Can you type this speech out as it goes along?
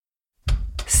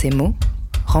Ces mots,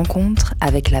 rencontre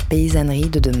avec la paysannerie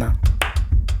de demain.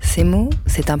 Ces mots,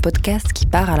 c'est un podcast qui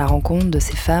part à la rencontre de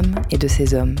ces femmes et de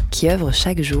ces hommes qui œuvrent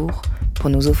chaque jour pour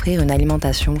nous offrir une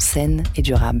alimentation saine et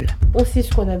durable. On sait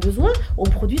ce qu'on a besoin, on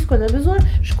produit ce qu'on a besoin.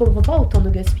 Je ne comprends pas autant de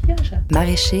gaspillage.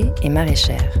 Maraîchers et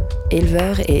maraîchères,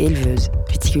 éleveurs et éleveuses,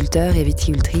 viticulteurs et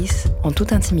viticultrices, en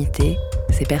toute intimité,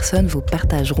 ces personnes vous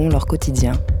partageront leur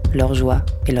quotidien, leurs joies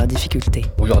et leurs difficultés.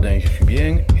 Au jardin, je suis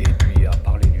bien, et puis à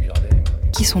parler du jardin...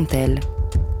 Qui sont-elles ?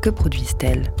 Que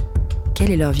produisent-elles ?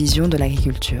 Quelle est leur vision de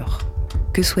l'agriculture ?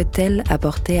 Que souhaitent-elles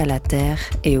apporter à la terre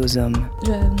et aux hommes ?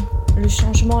 Le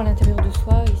changement à l'intérieur de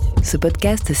soi. Ce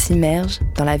podcast s'immerge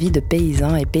dans la vie de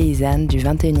paysans et paysannes du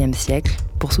XXIe siècle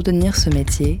pour soutenir ce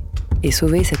métier et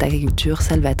sauver cette agriculture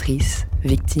salvatrice,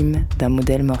 victime d'un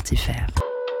modèle mortifère.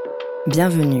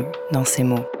 Bienvenue dans Ces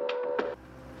mots.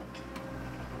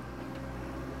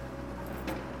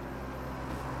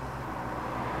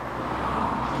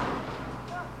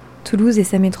 Toulouse et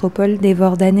sa métropole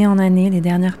dévorent d'année en année les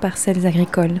dernières parcelles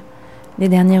agricoles, les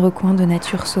derniers recoins de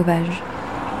nature sauvage.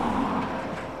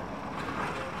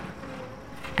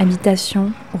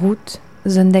 Habitations, routes,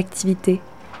 zones d'activité,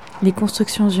 les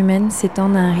constructions humaines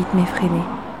s'étendent à un rythme effréné,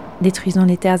 détruisant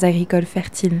les terres agricoles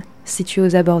fertiles situées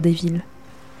aux abords des villes.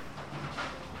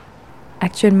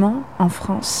 Actuellement, en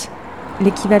France,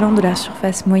 l'équivalent de la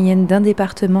surface moyenne d'un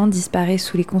département disparaît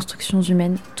sous les constructions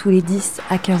humaines tous les 10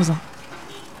 à 15 ans.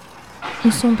 Où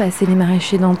sont passés les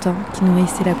maraîchers d'antan qui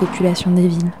nourrissaient la population des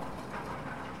villes ?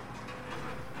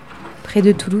 Près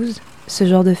de Toulouse, ce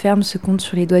genre de ferme se compte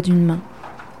sur les doigts d'une main.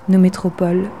 Nos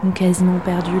métropoles ont quasiment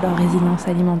perdu leur résilience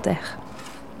alimentaire.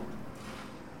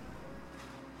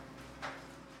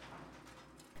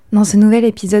 Dans ce nouvel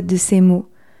épisode de Ces mots,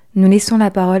 nous laissons la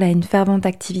parole à une fervente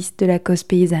activiste de la cause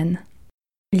paysanne.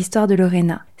 L'histoire de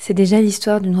Lorena, c'est déjà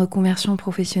l'histoire d'une reconversion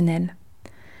professionnelle.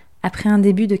 Après un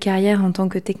début de carrière en tant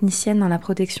que technicienne dans la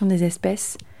protection des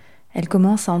espèces, elle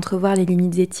commence à entrevoir les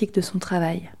limites éthiques de son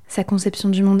travail. Sa conception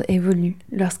du monde évolue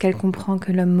lorsqu'elle comprend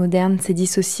que l'homme moderne s'est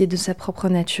dissocié de sa propre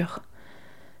nature.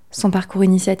 Son parcours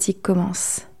initiatique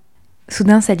commence.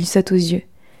 Soudain, ça lui saute aux yeux.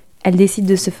 Elle décide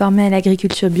de se former à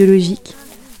l'agriculture biologique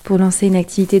pour lancer une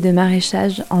activité de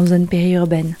maraîchage en zone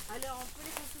périurbaine.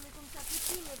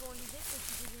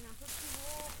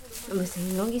 C'est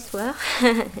une longue histoire.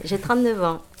 J'ai 39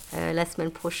 ans. La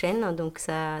semaine prochaine, donc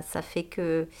ça fait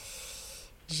que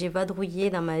j'ai vadrouillé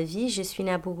dans ma vie. Je suis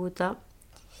née à Bogota,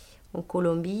 en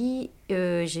Colombie.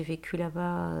 J'ai vécu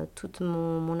là-bas toute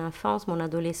mon enfance, mon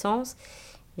adolescence.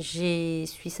 Je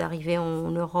suis arrivée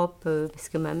en Europe parce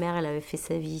que ma mère, elle avait fait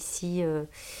sa vie ici.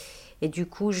 Et du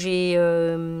coup,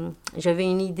 j'avais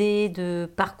une idée de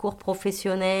parcours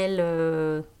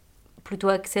professionnel plutôt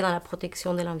axé dans la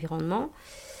protection de l'environnement.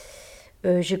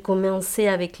 J'ai commencé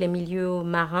avec les milieux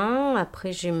marins,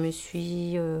 après je me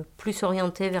suis plus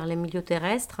orientée vers les milieux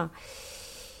terrestres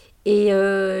et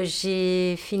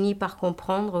j'ai fini par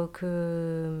comprendre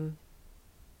que,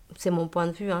 c'est mon point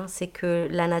de vue, c'est que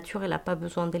la nature elle n'a pas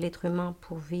besoin de l'être humain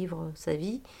pour vivre sa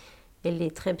vie, elle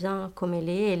est très bien comme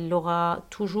elle aura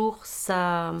toujours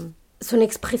son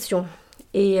expression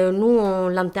et nous on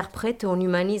l'interprète et on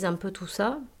humanise un peu tout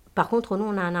ça, par contre nous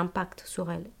on a un impact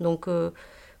sur elle, donc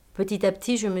petit à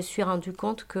petit, je me suis rendu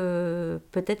compte que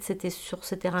peut-être c'était sur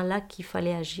ce terrain-là qu'il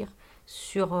fallait agir,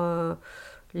 sur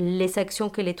les actions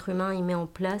que l'être humain y met en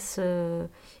place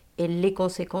et les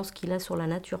conséquences qu'il a sur la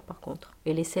nature par contre.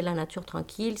 Et laisser la nature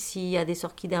tranquille, s'il y a des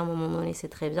orchidées à un moment donné, c'est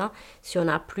très bien. Si on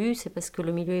n'a plus, c'est parce que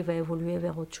le milieu il va évoluer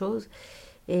vers autre chose.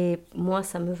 Et moi,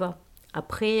 ça me va.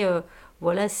 Après,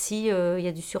 voilà, si y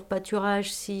a du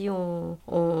surpâturage, si on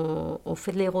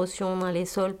fait de l'érosion dans les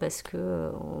sols parce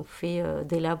que on fait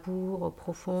des labours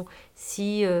profonds,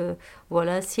 si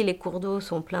les cours d'eau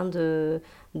sont pleins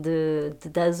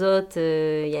d'azote,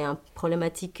 il y a une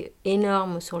problématique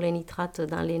énorme sur les nitrates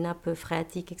dans les nappes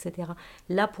phréatiques, etc.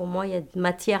 Là, pour moi, il y a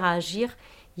matière à agir,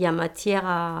 il y a matière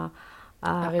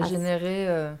à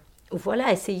régénérer.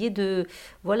 Voilà, essayer de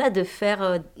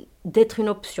faire d'être une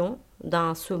option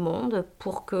dans ce monde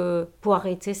pour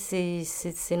arrêter ces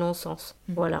non-sens.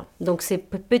 Voilà. Donc c'est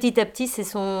petit à petit, ce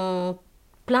sont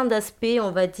plein d'aspects,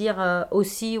 on va dire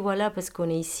aussi, voilà, parce qu'on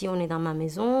est ici, on est dans ma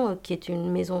maison, qui est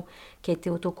une maison qui a été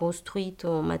autoconstruite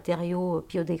en matériaux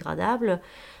biodégradables.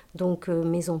 Donc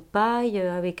maison paille,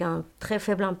 avec un très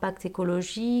faible impact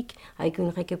écologique, avec une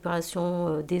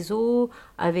récupération des eaux,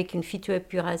 avec une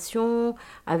phytoépuration,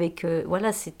 avec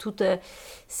c'est tout,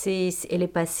 elle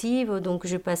est passive, donc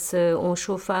je passe en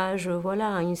chauffage,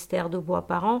 une stère de bois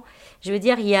par an. Je veux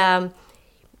dire, il y a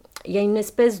une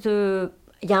espèce de,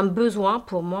 il y a un besoin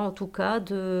pour moi en tout cas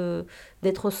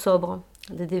d'être sobre.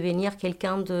 devenir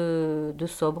quelqu'un de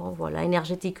sobre, voilà,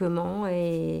 énergétiquement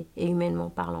et humainement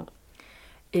parlant.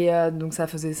 Et donc ça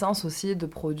faisait sens aussi de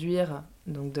produire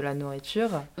donc, de la nourriture,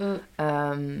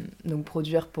 donc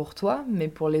produire pour toi, mais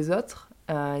pour les autres.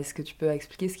 Est-ce que tu peux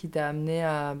expliquer ce qui t'a amené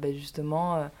à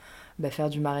justement faire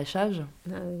du maraîchage ?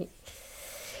 Oui.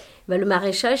 Le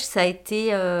maraîchage, ça a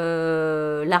été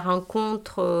la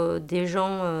rencontre des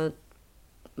gens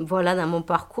voilà, dans mon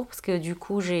parcours, parce que du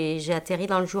coup, j'ai atterri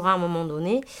dans le Jura à un moment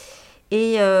donné,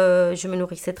 et je me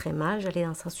nourrissais très mal. J'allais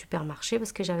dans un supermarché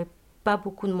parce que j'avais pas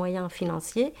beaucoup de moyens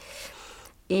financiers.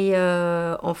 Et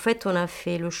en fait, on a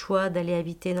fait le choix d'aller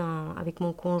habiter avec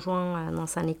mon conjoint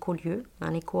dans un écolieu,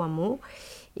 un éco-hameau.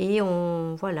 Et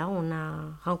on a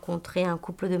rencontré un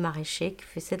couple de maraîchers qui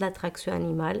faisait de la traction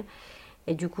animale.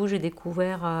 Et du coup, j'ai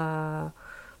découvert un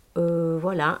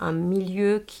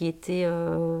milieu qui était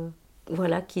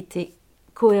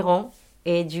cohérent.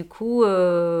 Et du coup,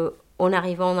 en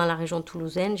arrivant dans la région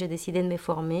toulousaine, j'ai décidé de me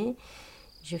former.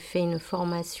 J'ai fait une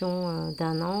formation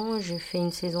d'1 an, j'ai fait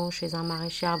une saison chez un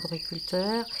maraîcher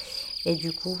arboriculteur. Et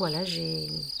du coup, voilà, j'ai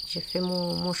fait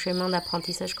mon chemin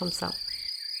d'apprentissage comme ça.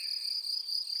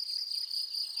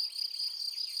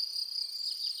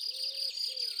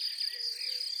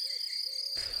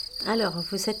 Alors,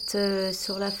 vous êtes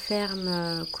sur la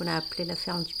ferme qu'on a appelée la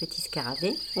ferme du Petit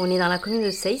Scarabée. On est dans la commune de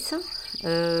Seyss,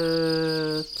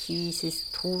 qui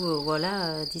se trouve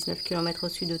à 19 km au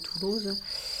sud de Toulouse.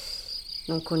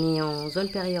 Donc on est en zone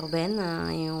périurbaine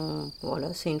et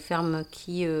c'est une ferme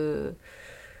qui est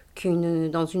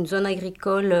dans une zone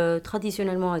agricole,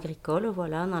 traditionnellement agricole,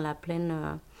 dans la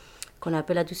plaine qu'on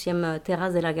appelle la 12e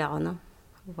terrasse de la Garonne.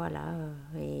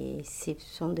 Et ce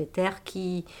sont des terres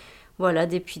qui...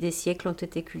 depuis des siècles ont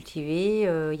été cultivées.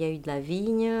 Il y a eu de la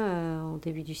vigne au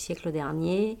début du siècle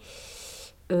dernier,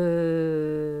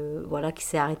 qui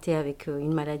s'est arrêtée avec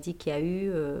une maladie qu'il y a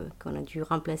eu, qu'on a dû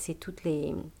remplacer toutes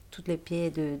les pieds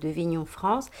de vigne en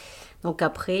France. Donc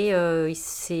après, ils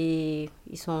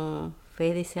ont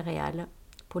fait des céréales,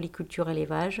 polyculture,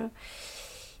 élevage.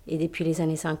 Et depuis les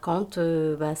années 50,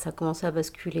 ça a commencé à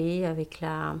basculer avec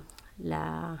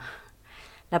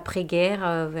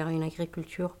l'après-guerre vers une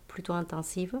agriculture plutôt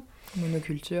intensive.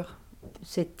 Monoculture.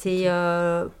 C'était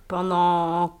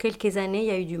pendant quelques années, il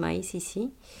y a eu du maïs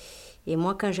ici. Et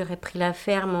moi, quand j'ai repris la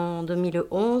ferme en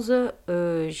 2011,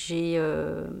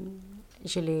 je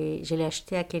l'ai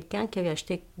acheté à quelqu'un qui avait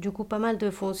acheté du coup pas mal de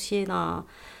foncier dans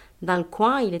le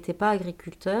coin. Il n'était pas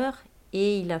agriculteur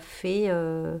et il a fait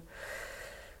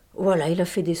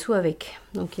des sous avec.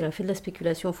 Donc il a fait de la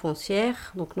spéculation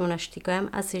foncière. Donc nous on a acheté quand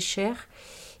même assez cher.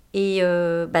 Et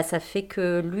ça fait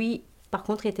que lui, par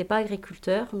contre, il n'était pas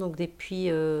agriculteur. Donc depuis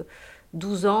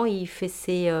 12 ans, il fait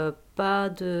pas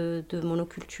de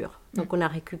monoculture. Donc on a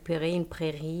récupéré une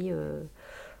prairie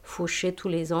fauchée tous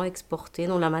les ans, exportée,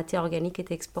 dont la matière organique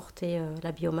était exportée,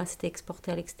 la biomasse était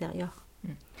exportée à l'extérieur.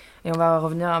 Et on va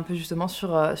revenir un peu justement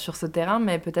sur ce terrain,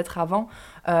 mais peut-être avant,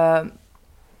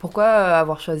 pourquoi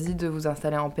avoir choisi de vous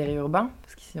installer en périurbain ?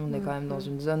 Parce qu'ici on est quand même dans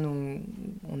une zone où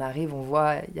on arrive, on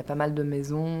voit, il y a pas mal de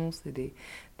maisons, c'est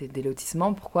des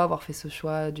lotissements. Pourquoi avoir fait ce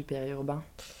choix du périurbain ?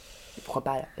 Et pourquoi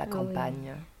pas la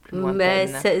campagne plus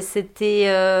lointaine ? C'était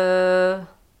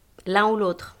l'un ou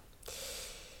l'autre.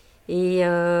 Et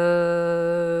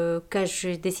quand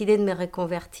j'ai décidé de me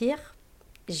reconvertir,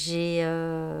 j'ai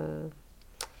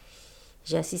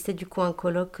assisté du coup à un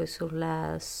colloque sur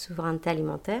la souveraineté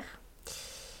alimentaire.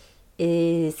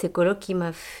 Et ce colloque qui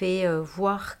m'a fait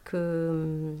voir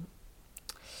que,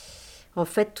 en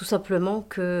fait, tout simplement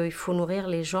qu'il faut nourrir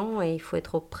les gens et il faut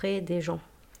être auprès des gens.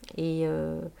 Et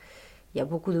il y a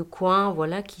beaucoup de coins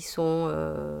qui sont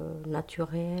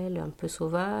naturels, un peu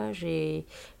sauvages. Et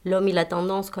l'homme, il a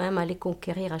tendance quand même à les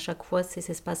conquérir à chaque fois, ces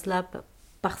espaces-là,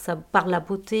 par la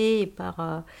beauté et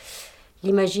par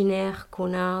l'imaginaire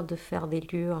qu'on a de faire des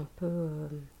lieux un peu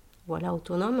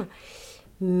autonomes.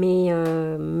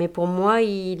 Mais pour moi,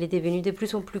 il est devenu de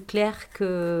plus en plus clair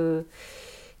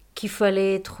qu'il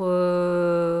fallait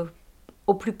être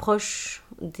au plus proche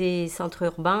des centres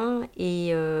urbains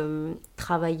et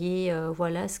travailler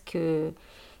ce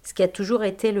qui a toujours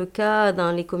été le cas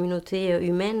dans les communautés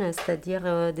humaines,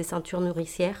 c'est-à-dire des ceintures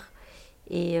nourricières.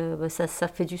 Et ça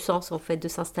fait du sens en fait de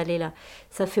s'installer là.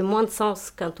 Ça fait moins de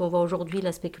sens quand on voit aujourd'hui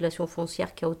la spéculation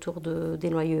foncière qu'il y a autour des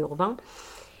noyaux urbains.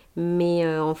 Mais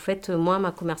en fait, moi,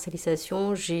 ma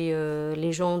commercialisation, j'ai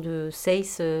les gens de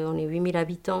Seyss, on est 8000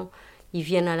 habitants, ils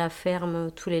viennent à la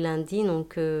ferme tous les lundis,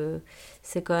 donc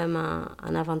c'est quand même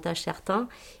un avantage certain.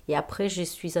 Et après, je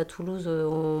suis à Toulouse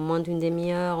en moins d'une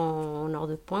demi-heure en heure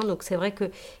de pointe, donc c'est vrai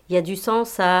qu'il y a du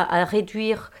sens à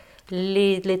réduire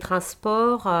les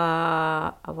transports,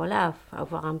 voilà,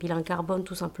 avoir un bilan carbone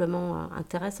tout simplement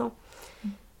intéressant.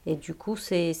 Et du coup,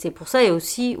 c'est pour ça. Et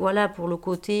aussi, voilà, pour le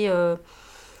côté,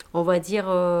 on va dire,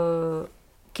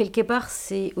 quelque part,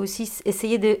 c'est aussi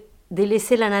essayer de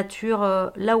laisser la nature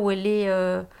là où elle est,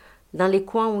 dans les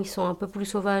coins où ils sont un peu plus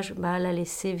sauvages, bah, la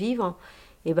laisser vivre.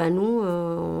 Et ben nous,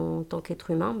 en tant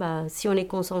qu'êtres humains, bah, si on est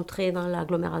concentré dans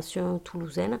l'agglomération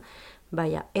toulousaine, bah,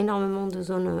 y a énormément de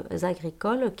zones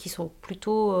agricoles qui sont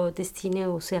plutôt destinées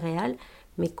aux céréales,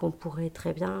 mais qu'on pourrait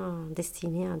très bien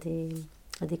destiner à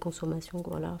des consommations,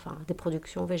 voilà, enfin, à des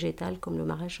productions végétales comme le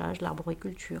maraîchage,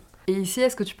 l'arboriculture. Et ici,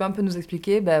 est-ce que tu peux un peu nous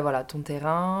expliquer voilà, ton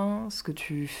terrain, ce que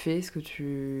tu fais, ce que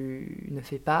tu ne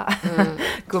fais pas,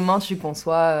 comment tu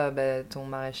conçois ton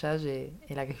maraîchage et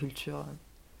l'agriculture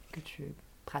que tu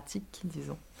pratiques,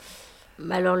 disons.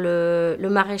 Alors le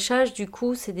maraîchage, du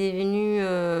coup, c'est devenu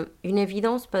une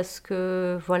évidence parce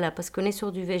qu'on est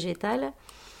sur du végétal,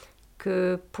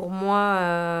 que pour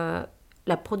moi,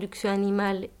 la production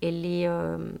animale, elle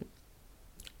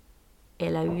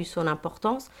a eu son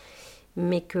importance,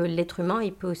 mais que l'être humain,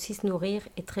 il peut aussi se nourrir,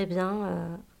 et très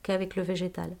bien, qu'avec le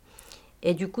végétal.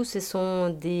 Et du coup, ce sont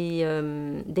des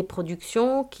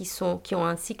productions qui ont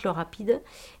un cycle rapide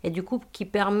et du coup qui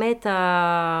permettent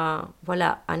à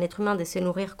un être humain de se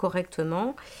nourrir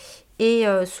correctement et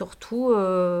surtout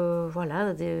un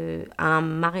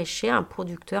maraîcher, un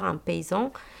producteur, un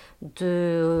paysan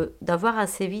d'avoir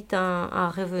assez vite un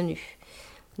revenu.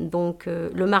 Donc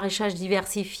le maraîchage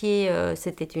diversifié,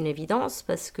 c'était une évidence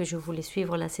parce que je voulais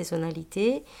suivre la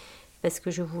saisonnalité, parce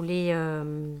que je voulais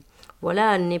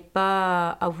ne pas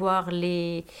avoir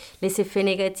les effets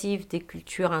négatifs des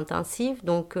cultures intensives.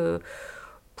 Donc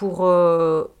pour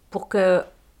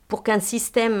qu'un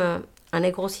système, un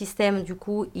agrosystème, du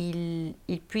coup, il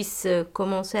puisse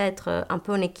commencer à être un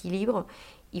peu en équilibre,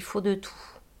 il faut de tout.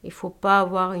 Il ne faut pas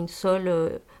avoir une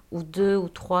seule ou deux ou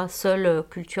trois seules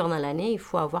cultures dans l'année. Il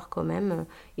faut avoir quand même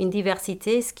une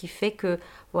diversité, ce qui fait que,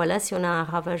 voilà, si on a un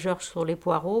ravageur sur les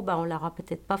poireaux, on ne l'aura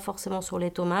peut-être pas forcément sur les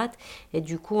tomates. Et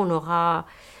du coup, on aura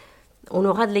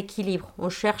de l'équilibre. On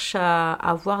cherche à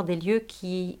avoir des lieux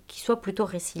qui soient plutôt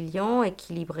résilients,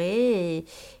 équilibrés.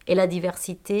 Et la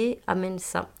diversité amène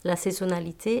ça. La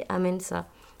saisonnalité amène ça.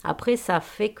 Après, ça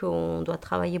fait qu'on doit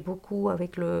travailler beaucoup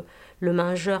avec le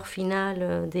mangeur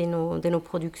final de nos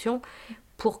productions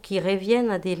pour qu'ils reviennent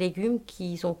à des légumes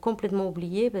qu'ils ont complètement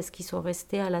oubliés parce qu'ils sont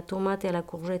restés à la tomate et à la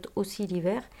courgette aussi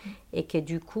l'hiver et que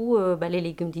du coup, les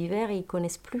légumes d'hiver, ils ne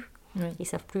connaissent plus. Oui. Ils ne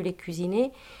savent plus les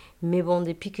cuisiner. Mais bon,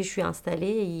 depuis que je suis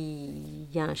installée, il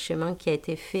y a un chemin qui a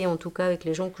été fait, en tout cas avec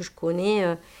les gens que je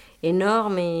connais,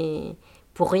 énorme. Et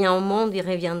pour rien au monde, ils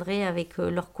reviendraient avec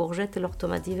leurs courgettes et leurs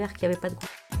tomates d'hiver qui n'avaient pas de goût.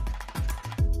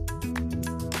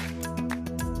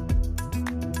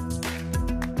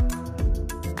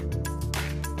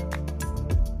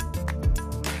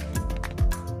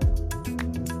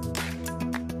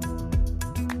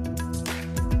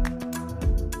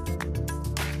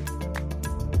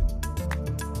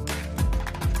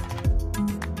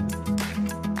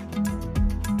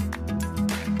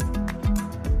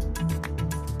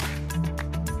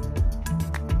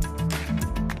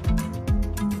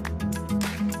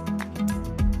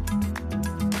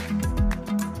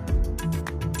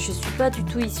 Pas du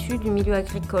tout issue du milieu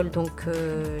agricole, donc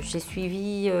j'ai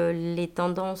suivi les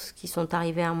tendances qui sont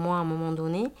arrivées à moi à un moment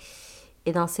donné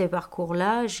et dans ces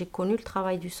parcours-là, j'ai connu le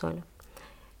travail du sol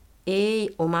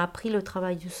et on m'a appris le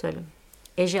travail du sol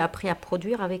et j'ai appris à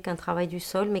produire avec un travail du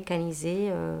sol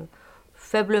mécanisé,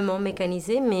 faiblement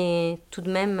mécanisé, mais tout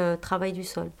de même travail du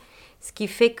sol, ce qui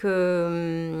fait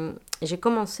que j'ai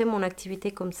commencé mon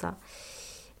activité comme ça.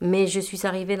 Mais je suis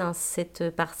arrivée dans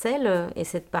cette parcelle, et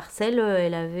cette parcelle,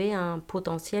 elle avait un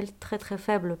potentiel très très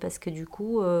faible, parce que du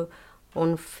coup,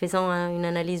 en faisant une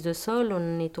analyse de sol,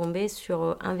 on est tombé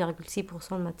sur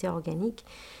 1,6% de matière organique,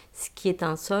 ce qui est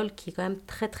un sol qui est quand même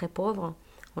très très pauvre.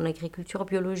 En agriculture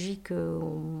biologique,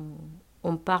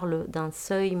 on parle d'un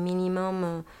seuil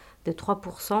minimum de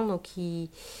 3%, donc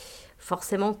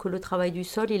forcément que le travail du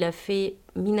sol, il a fait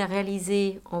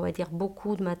minéraliser, on va dire,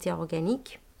 beaucoup de matière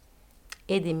organique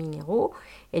et des minéraux.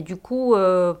 Et du coup,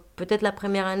 peut-être la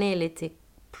première année, elle était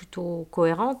plutôt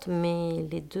cohérente, mais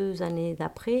les 2 années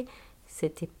d'après,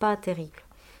 c'était pas terrible.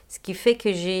 Ce qui fait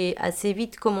que j'ai assez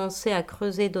vite commencé à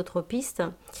creuser d'autres pistes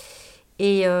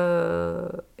et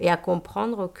à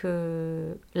comprendre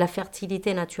que la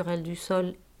fertilité naturelle du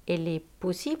sol, elle est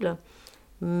possible,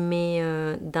 mais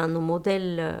dans nos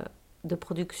modèles de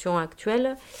production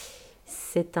actuels,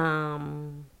 c'est un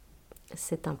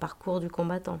parcours du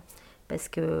combattant. Parce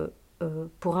que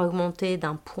pour augmenter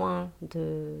d'un point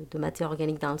de matière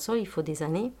organique dans le sol, il faut des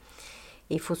années.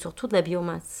 Et il faut surtout de la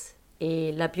biomasse.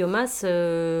 Et la biomasse,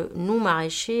 nous,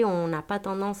 maraîchers, on n'a pas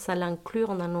tendance à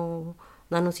l'inclure dans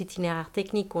nos itinéraires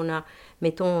techniques. On a,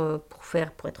 mettons,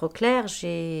 pour être clair,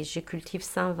 je cultive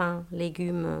 120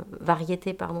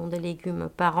 variétés de légumes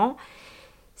par an,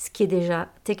 ce qui est déjà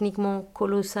techniquement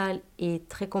colossal et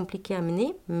très compliqué à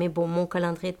mener. Mais bon, mon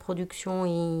calendrier de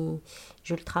production,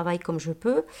 je le travaille comme je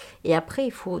peux. Et après,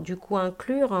 il faut du coup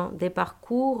inclure des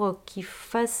parcours qui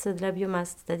fassent de la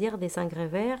biomasse, c'est-à-dire des engrais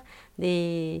verts,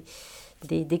 des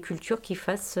cultures qui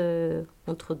fassent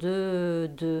entre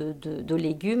deux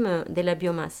légumes de la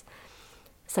biomasse.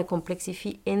 Ça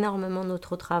complexifie énormément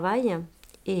notre travail,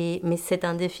 mais c'est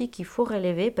un défi qu'il faut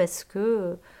relever parce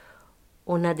que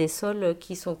on a des sols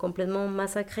qui sont complètement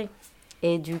massacrés.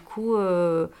 Et du coup,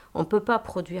 on ne peut pas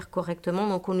produire correctement,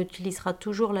 donc on utilisera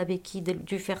toujours la béquille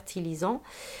du fertilisant.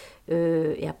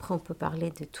 Et après, on peut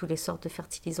parler de toutes les sortes de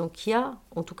fertilisants qu'il y a,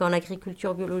 en tout cas en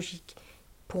agriculture biologique.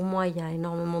 Pour moi, il y a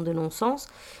énormément de non-sens,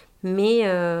 mais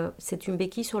c'est une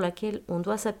béquille sur laquelle on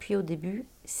doit s'appuyer au début,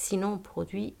 sinon on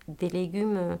produit des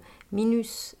légumes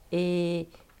minus. Et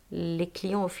les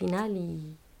clients, au final,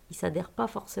 ils ne s'adhèrent pas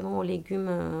forcément aux légumes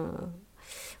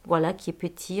qui est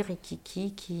petit,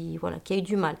 rikiki, qui a eu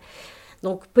du mal.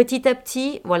 Donc petit à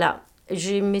petit,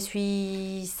 je me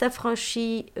suis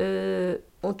s'affranchie,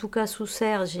 en tout cas sous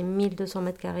serre, j'ai 1200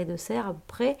 mètres carrés de serre à peu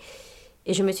près.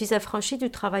 Et je me suis affranchie du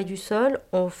travail du sol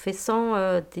en faisant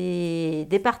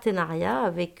des partenariats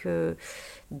avec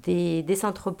des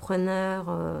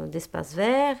entrepreneurs d'espaces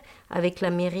verts, avec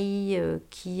la mairie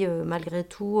qui, malgré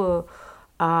tout,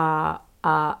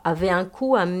 avait un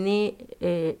coût à amener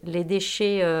les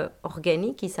déchets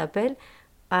organiques, qui s'appellent,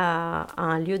 à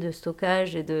un lieu de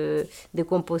stockage et de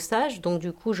compostage. Donc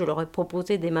du coup, je leur ai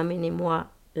proposé de m'amener moi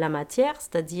la matière,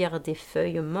 c'est-à-dire des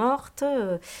feuilles mortes,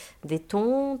 des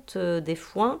tontes, des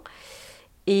foins,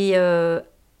 et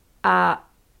à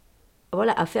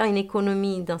faire une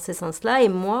économie dans ce sens-là. Et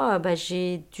moi,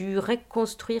 j'ai dû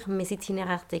reconstruire mes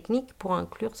itinéraires techniques pour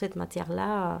inclure cette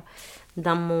matière-là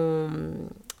dans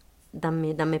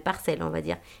mes parcelles, on va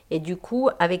dire. Et du coup,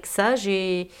 avec ça,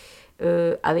 depuis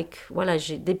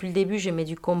le début, j'ai mis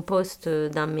du compost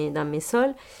dans mes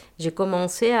sols. J'ai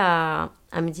commencé à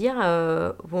me dire,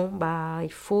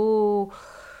 il faut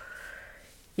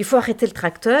arrêter le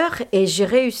tracteur. Et j'ai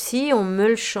réussi en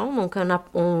mulchant, donc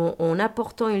en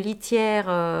apportant une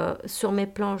litière sur mes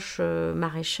planches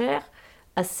maraîchères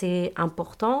assez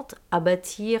importante, à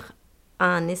bâtir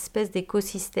un espèce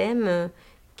d'écosystème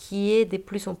qui est de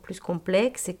plus en plus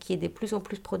complexe et qui est de plus en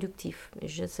plus productif.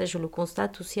 Je le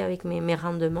constate aussi avec mes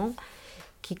rendements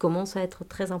qui commencent à être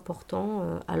très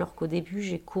importants, alors qu'au début,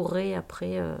 j'ai couru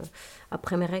après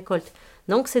mes récoltes.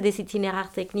 Donc, c'est des itinéraires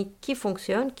techniques qui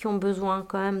fonctionnent, qui ont besoin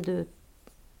quand même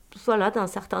d'un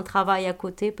certain travail à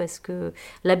côté, parce que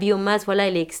la biomasse,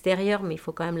 elle est extérieure, mais il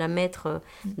faut quand même la mettre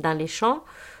dans les champs.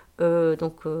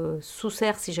 Sous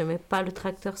serre, si je ne mets pas le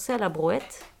tracteur, c'est à la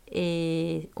brouette.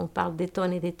 Et on parle des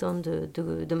tonnes et des tonnes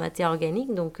de matière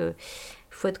organique, donc il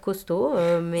faut être costaud.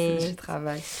 Mais c'est du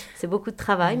travail. C'est beaucoup de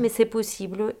travail, mais c'est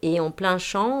possible. Et en plein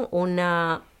champ,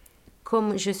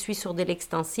 comme je suis sur de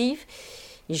l'extensif,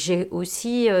 j'ai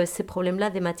aussi ces problèmes-là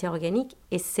des matières organiques.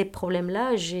 Et ces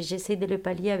problèmes-là, j'essaie de les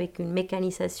pallier avec une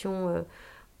mécanisation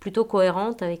plutôt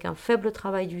cohérente, avec un faible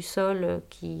travail du sol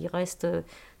qui reste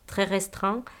très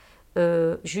restreint.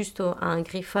 Juste un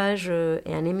griffage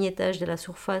et un émiettage de la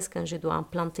surface quand je dois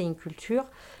implanter une culture,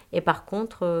 et par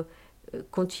contre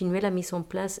continuer la mise en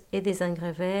place et des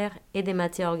engrais verts et des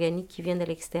matières organiques qui viennent de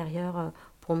l'extérieur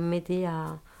pour m'aider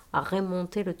à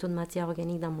remonter le taux de matière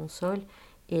organique dans mon sol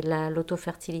et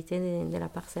l'autofertilité de la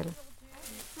parcelle.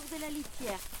 Sur de la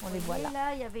litière, on les voit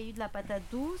là. Il y avait eu de la patate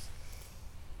douce.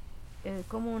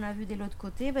 Comme on a vu de l'autre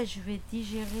côté, je vais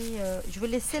je vais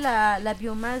laisser la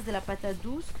biomasse de la patate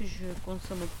douce que je ne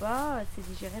consomme pas, c'est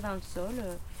digéré dans le sol,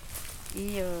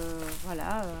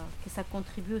 que ça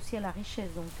contribue aussi à la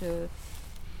richesse. Donc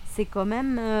c'est quand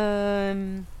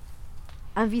même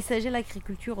envisager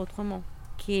l'agriculture autrement,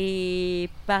 qui est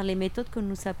par les méthodes qu'on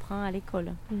nous apprend à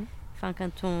l'école. Enfin,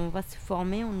 quand on va se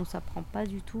former, on ne nous apprend pas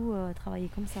du tout à travailler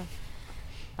comme ça.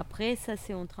 Après, ça,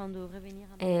 c'est en train de revenir.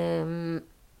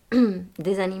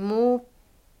 Des animaux,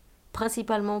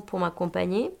 principalement pour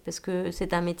m'accompagner, parce que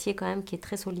c'est un métier quand même qui est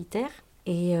très solitaire,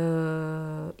 et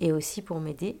aussi pour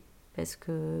m'aider, parce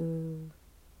qu'on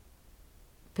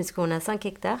a 5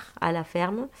 hectares à la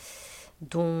ferme,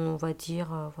 dont on va dire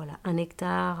 1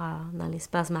 hectare dans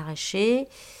l'espace maraîcher,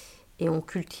 et on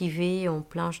cultivait en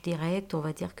planche directe. On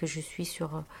va dire que je suis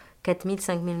sur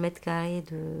 4000-5000 mètres carrés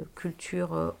de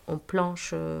culture en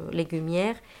planche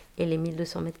légumière et les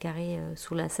 1200 mètres carrés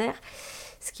sous la serre.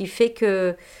 Ce qui fait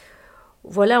que,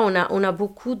 voilà, on a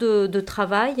beaucoup de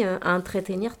travail à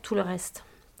entretenir tout le reste.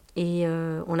 Et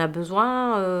on a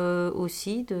besoin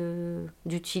aussi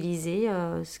d'utiliser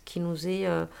ce qui nous est...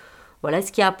 voilà,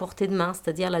 ce qui est à portée de main,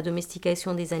 c'est-à-dire la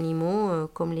domestication des animaux,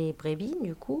 comme les brebis,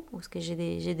 du coup, parce que j'ai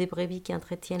des brebis qui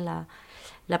entretiennent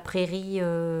la prairie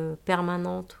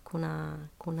permanente qu'on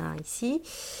a ici.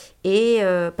 Et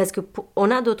parce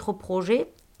qu'on a d'autres projets,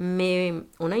 mais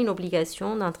on a une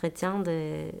obligation d'entretien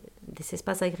des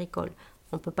espaces agricoles.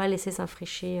 On ne peut pas laisser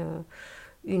s'enfricher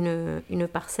une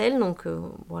parcelle. Donc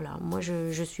voilà, moi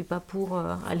je ne suis pas pour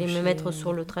aller me mettre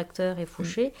sur le tracteur et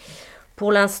faucher.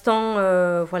 Pour l'instant,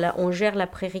 voilà, on gère la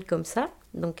prairie comme ça.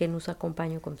 Donc elles nous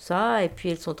accompagnent comme ça. Et puis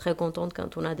elles sont très contentes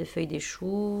quand on a des feuilles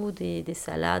d'échou, des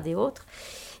salades et autres.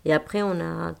 Et après, on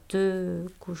a 2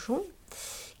 cochons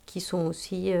qui sont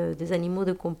aussi des animaux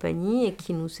de compagnie et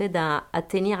qui nous aident à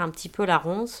tenir un petit peu la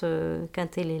ronce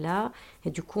quand elle est là. Et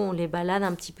du coup, on les balade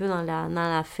un petit peu dans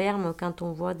la ferme quand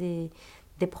on voit des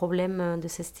problèmes de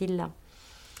ce style-là.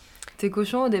 Tes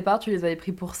cochons, au départ, tu les avais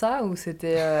pris pour ça ou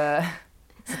c'était...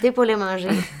 C'était pour les manger,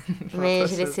 mais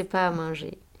je ne les laissais pas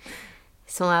manger.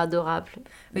 Ils sont adorables.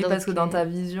 Oui, donc, parce que dans ta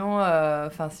vision,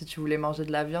 si tu voulais manger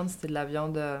de la viande, c'était de la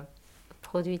viande...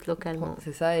 produite localement.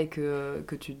 C'est ça, et que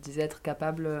tu te disais être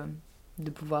capable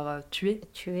de pouvoir tuer.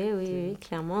 Tuer, oui,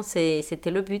 clairement.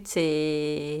 C'était le but.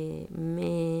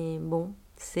 Mais bon,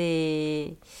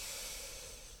 c'est...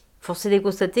 Force est de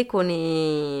constater qu'on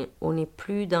est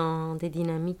plus dans des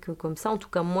dynamiques comme ça. En tout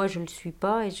cas, moi, je ne le suis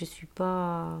pas et je ne suis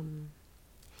pas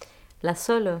la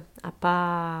seule à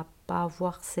pas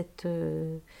avoir cette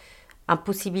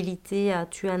impossibilité à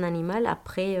tuer un animal.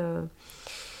 Après,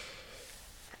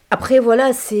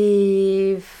 voilà,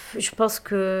 je pense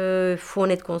qu'il faut en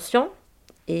être conscient.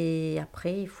 Et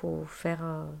après, il faut faire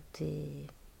des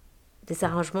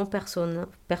arrangements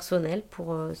personnels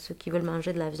pour ceux qui veulent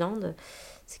manger de la viande.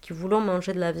 Ceux qui veulent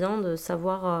manger de la viande,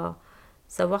 savoir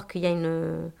qu'il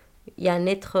y a un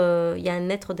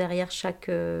être derrière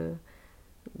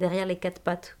derrière les 4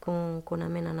 pattes qu'on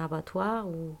amène en abattoir.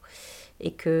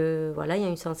 Et que, voilà, il y a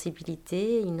une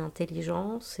sensibilité, une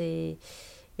intelligence et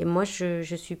moi, je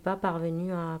ne suis pas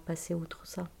parvenue à passer outre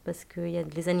ça. Parce que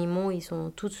les animaux, ils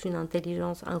ont tous une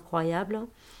intelligence incroyable.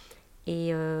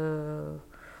 Et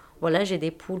voilà, j'ai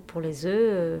des poules pour les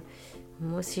œufs.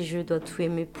 Moi, si je dois tuer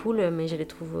mes poules, mais je les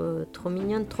trouve trop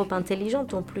mignonnes, trop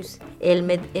intelligentes en plus. Et elles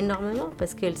m'aident énormément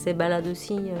parce qu'elles se baladent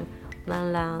aussi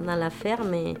dans la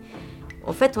ferme. Et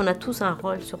en fait, on a tous un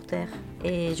rôle sur Terre.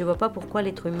 Et je ne vois pas pourquoi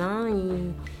l'être humain,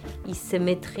 il se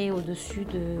mettrait au-dessus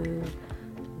de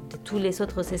toutes les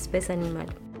autres espèces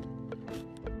animales.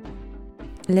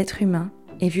 L'être humain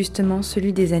est justement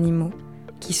celui des animaux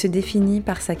qui se définit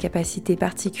par sa capacité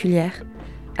particulière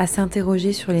à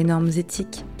s'interroger sur les normes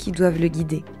éthiques qui doivent le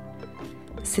guider.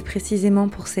 C'est précisément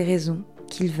pour ces raisons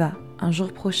qu'il va, un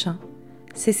jour prochain,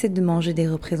 cesser de manger des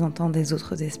représentants des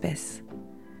autres espèces.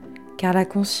 Car la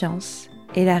conscience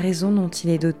et la raison dont il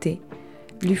est doté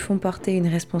lui font porter une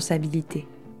responsabilité.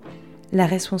 La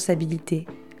responsabilité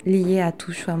liée à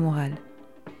tout choix moral.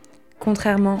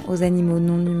 Contrairement aux animaux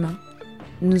non humains,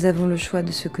 nous avons le choix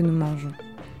de ce que nous mangeons.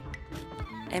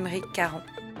 Aymeric Caron.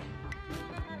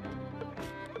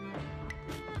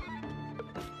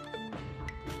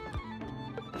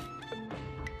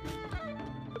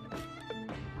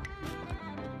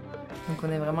 Donc on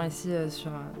est vraiment ici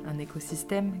sur un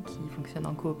écosystème qui fonctionne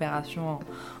en coopération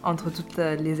entre toutes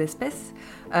les espèces.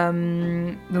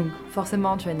 Donc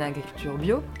forcément tu as une agriculture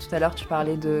bio. Tout à l'heure tu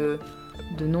parlais de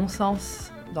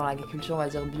non-sens dans l'agriculture, on va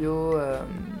dire bio,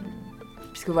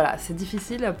 puisque voilà, c'est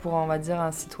difficile pour, on va dire,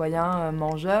 un citoyen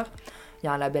mangeur. Il y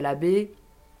a un label AB,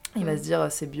 il va se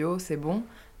dire c'est bio, c'est bon.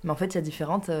 Mais en fait il y a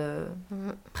différentes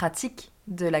pratiques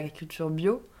de l'agriculture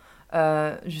bio.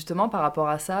 Justement par rapport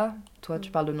à ça, toi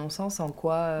tu parles de non-sens, en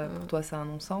quoi pour toi c'est un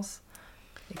non-sens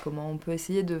et comment on peut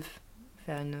essayer de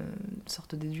faire une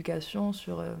sorte d'éducation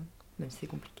sur, même si c'est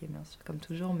compliqué bien sûr comme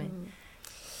toujours, mais...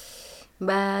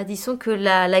 Disons que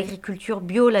l'agriculture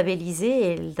bio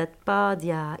labellisée, elle date pas d'il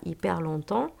y a hyper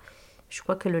longtemps. Je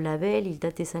crois que le label il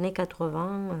date des années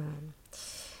 80,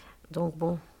 donc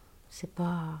bon, c'est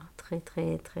pas très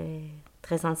très très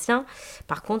très ancien.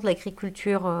 Par contre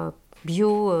l'agriculture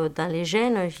bio dans les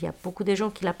gènes, il y a beaucoup de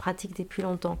gens qui la pratiquent depuis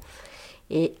longtemps.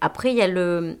 Et après, il y a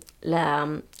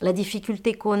la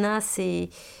difficulté qu'on a, c'est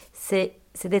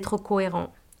d'être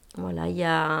cohérent. Voilà, il y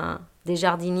a des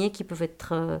jardiniers qui peuvent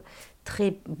être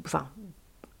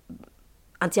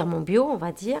entièrement bio, on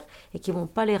va dire, et qui ne vont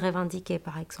pas les revendiquer,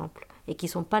 par exemple, et qui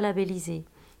ne sont pas labellisés,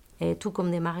 et tout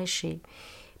comme des maraîchers,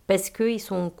 parce qu'ils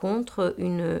sont contre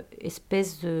une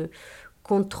espèce de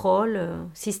contrôle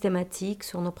systématique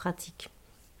sur nos pratiques.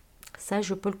 Ça,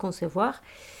 je peux le concevoir.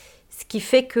 Ce qui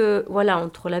fait que, voilà,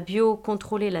 entre la bio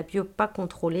contrôlée et la bio pas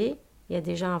contrôlée, il y a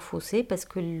déjà un fossé, parce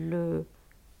que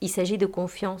il s'agit de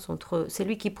confiance entre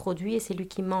celui qui produit et celui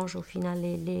qui mange, au final,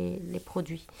 les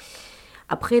produits.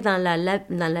 Après, dans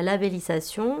la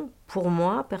labellisation, pour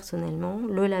moi, personnellement,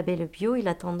 le label bio, il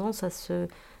a tendance à se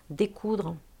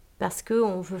découdre parce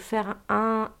qu'on veut faire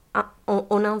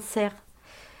on insère.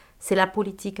 C'est la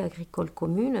politique agricole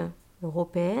commune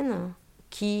européenne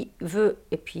qui veut,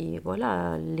 et puis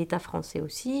voilà, l'État français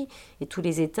aussi, et tous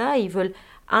les États, ils veulent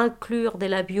inclure des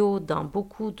labels dans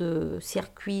beaucoup de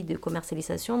circuits de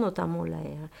commercialisation, notamment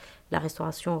la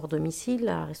restauration hors domicile,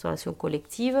 la restauration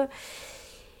collective,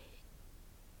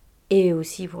 et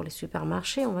aussi pour les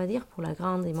supermarchés, on va dire, pour la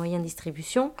grande et moyenne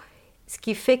distribution. Ce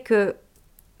qui fait que,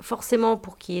 forcément,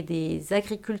 pour qu'il y ait des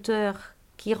agriculteurs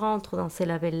qui rentrent dans ces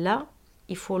labels-là,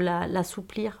 il faut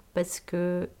l'assouplir parce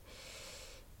qu'ils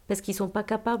ne sont pas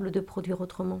capables de produire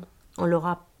autrement. On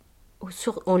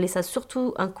les a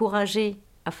surtout encouragés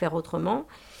à faire autrement.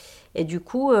 Et du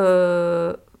coup,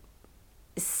 le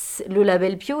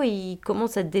label bio, il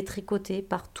commence à être détricoté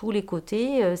par tous les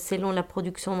côtés, selon la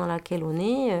production dans laquelle on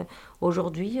est.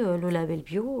 Aujourd'hui, le label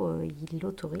bio, il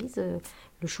autorise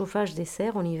le chauffage des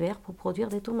serres en hiver pour produire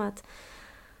des tomates.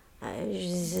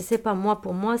 Je ne sais pas,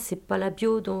 pour moi, c'est pas la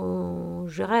bio dont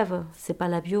je rêve, c'est pas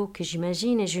la bio que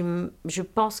j'imagine, et je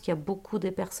pense qu'il y a beaucoup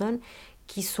de personnes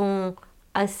qui sont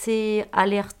assez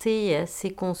alertées et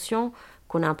assez conscients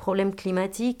qu'on a un problème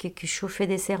climatique et que chauffer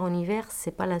des serres en hiver,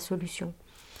 c'est pas la solution.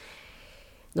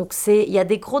 Donc il y a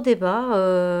des gros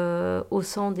débats au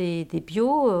sein des bio,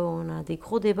 on a des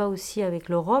gros débats aussi avec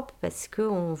l'Europe parce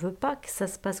qu'on ne veut pas que ça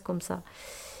se passe comme ça.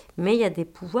 Mais il y a des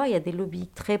pouvoirs, il y a des lobbies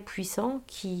très puissants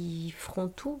qui feront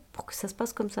tout pour que ça se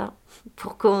passe comme ça.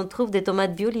 Pour qu'on trouve des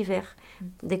tomates bio l'hiver,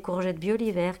 des courgettes bio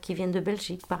l'hiver qui viennent de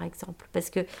Belgique par exemple. Parce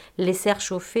que les serres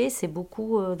chauffées, c'est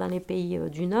beaucoup dans les pays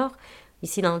du Nord.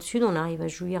 Ici dans le Sud, on arrive à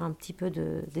jouir un petit peu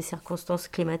des circonstances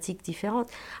climatiques différentes.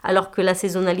 Alors que la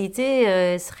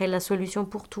saisonnalité serait la solution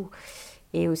pour tout.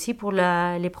 Et aussi pour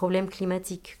les problèmes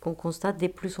climatiques qu'on constate de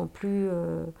plus en plus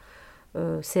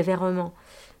sévèrement.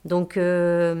 Donc,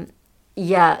 il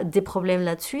y a des problèmes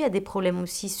là-dessus, il y a des problèmes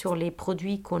aussi sur les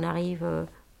produits qu'on arrive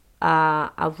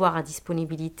à avoir à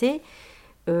disponibilité.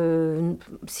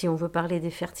 Si on veut parler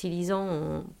des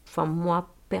fertilisants, moi,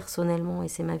 personnellement, et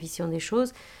c'est ma vision des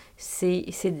choses,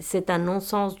 c'est un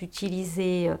non-sens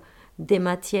d'utiliser des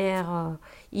matières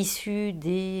issues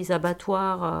des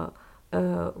abattoirs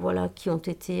qui ont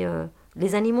été...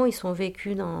 les animaux, ils sont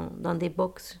vécus dans des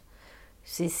box.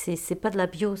 C'est pas de la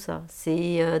bio, ça.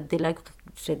 C'est de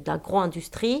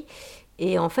l'agro-industrie.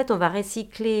 Et en fait, on va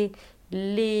recycler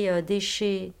les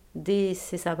déchets de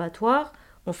ces abattoirs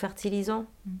en fertilisant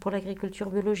pour l'agriculture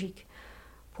biologique.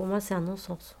 Pour moi, c'est un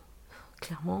non-sens.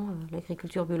 Clairement,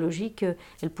 l'agriculture biologique,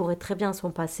 elle pourrait très bien s'en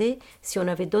passer si on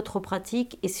avait d'autres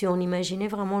pratiques et si on imaginait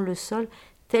vraiment le sol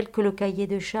tel que le cahier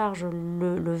de charge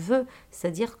le veut,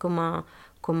 c'est-à-dire comme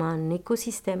un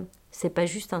écosystème. C'est pas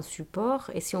juste un support,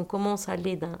 et si on commence à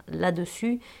aller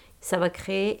là-dessus, ça va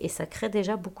créer, et ça crée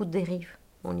déjà beaucoup de dérives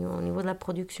au niveau de la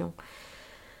production.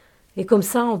 Et comme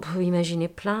ça, on peut imaginer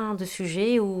plein de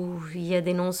sujets où il y a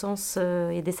des non-sens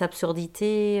et des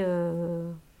absurdités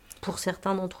pour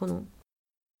certains d'entre nous.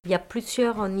 Il y a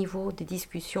plusieurs niveaux de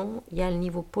discussion. Il y a le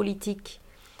niveau politique,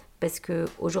 parce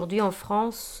qu'aujourd'hui en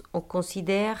France, on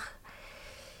considère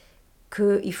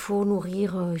qu'il faut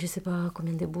nourrir, je ne sais pas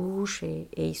combien de bouches, et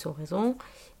ils ont raison.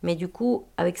 Mais du coup,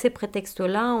 avec ces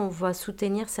prétextes-là, on va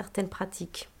soutenir certaines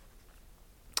pratiques.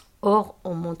 Or,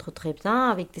 on montre très bien,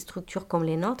 avec des structures comme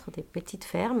les nôtres, des petites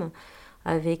fermes,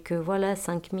 avec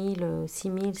 5 000, 6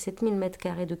 000, 7 000 mètres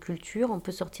carrés de culture, on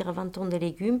peut sortir 20 tonnes de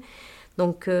légumes.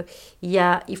 Donc,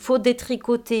 il faut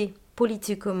détricoter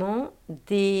politiquement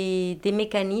des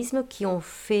mécanismes qui ont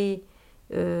fait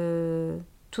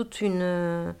tout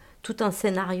un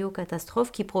scénario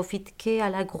catastrophe qui profite qu'à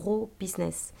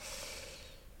l'agro-business.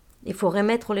 Il faut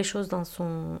remettre les choses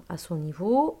à son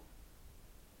niveau.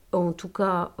 En tout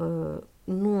cas,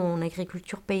 nous, en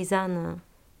agriculture paysanne,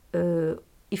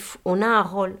 on a un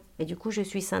rôle. Et du coup, je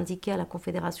suis syndiquée à la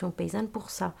Confédération paysanne pour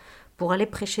ça, pour aller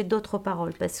prêcher d'autres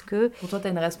paroles. Parce que... Pour toi, tu as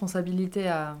une responsabilité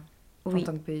en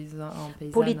tant que paysanne.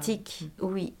 Politique,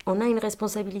 oui. On a une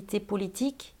responsabilité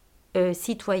politique,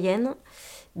 citoyenne,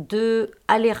 de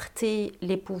alerter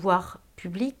les pouvoirs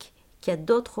publics qu'il y a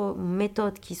d'autres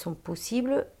méthodes qui sont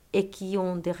possibles et qui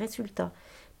ont des résultats.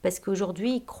 parce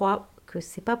qu'aujourd'hui, ils croient que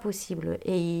c'est pas possible.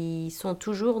 Et ils sont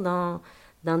toujours dans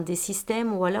des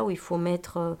systèmes voilà, où il faut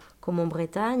mettre, comme en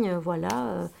Bretagne,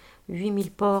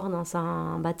 8000 porcs dans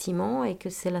un bâtiment et que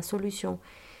c'est la solution.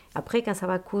 Après, quand ça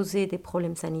va causer des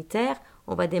problèmes sanitaires,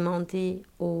 on va demander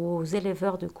aux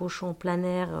éleveurs de cochons plein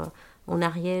air en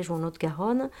Ariège ou en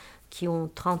Haute-Garonne, qui ont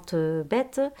 30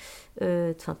 bêtes,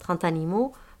 30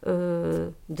 animaux,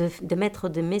 de mettre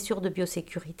des mesures de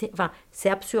biosécurité. Enfin, c'est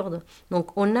absurde.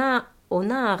 Donc, on a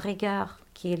un regard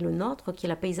qui est le nôtre, qui est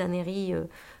la paysannerie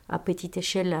à petite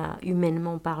échelle,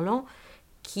 humainement parlant,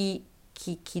 qui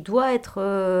doit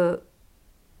être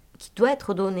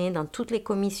donné dans toutes les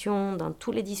commissions, dans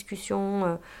toutes les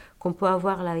discussions qu'on peut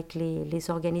avoir là, avec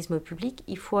les organismes publics.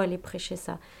 Il faut aller prêcher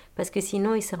ça, parce que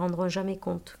sinon ils ne se rendront jamais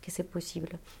compte que c'est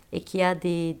possible, et qu'il y a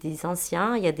des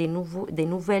anciens, il y a des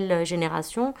nouvelles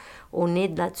générations, on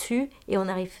est là-dessus, et on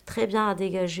arrive très bien à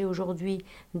dégager aujourd'hui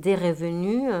des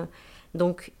revenus,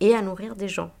 et à nourrir des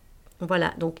gens.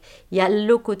 Voilà, donc il y a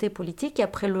le côté politique, et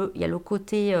après il y a le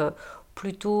côté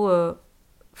plutôt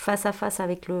face à face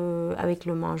avec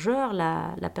le mangeur,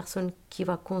 la personne qui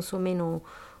va consommer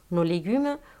nos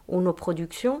légumes ou nos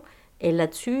productions. Et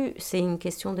là-dessus, c'est une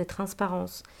question de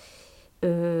transparence.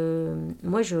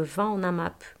 Moi, je vends en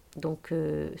AMAP. Donc,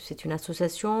 c'est une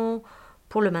association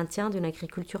pour le maintien d'une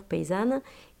agriculture paysanne.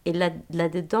 Et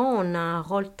là-dedans, on a un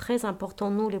rôle très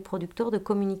important, nous, les producteurs, de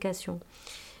communication.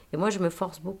 Et moi, je me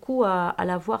force beaucoup à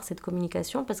la voir, cette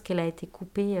communication, parce qu'elle a été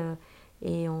coupée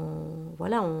et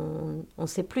on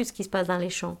sait plus ce qui se passe dans les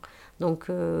champs. Donc,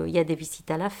 il y a des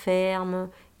visites à la ferme,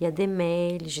 il y a des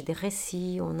mails, j'ai des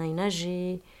récits, on a une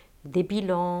AG, des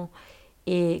bilans.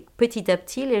 Et petit à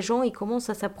petit, les gens ils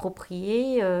commencent à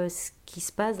s'approprier ce qui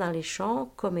se passe dans les champs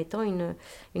comme étant une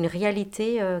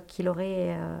réalité qu'il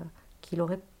aurait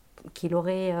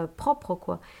propre,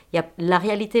 quoi. La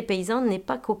réalité paysanne n'est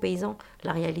pas qu'aux paysans.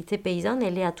 La réalité paysanne,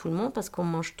 elle est à tout le monde, parce qu'on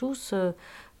mange tous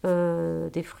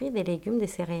des fruits, des légumes, des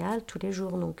céréales tous les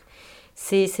jours. Donc,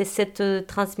 c'est cette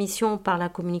transmission par la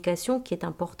communication qui est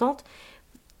importante.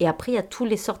 Et après, il y a toutes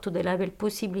les sortes de labels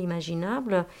possibles et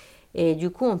imaginables. Et du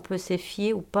coup, on peut se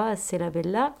fier ou pas à ces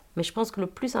labels-là. Mais je pense que le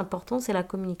plus important, c'est la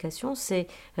communication. C'est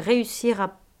réussir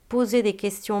à poser des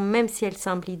questions, même si elles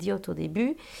semblent idiotes au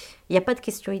début. Il n'y a pas de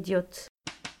questions idiotes.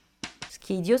 Ce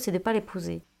qui est idiot, c'est de ne pas les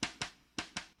poser.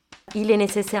 Il est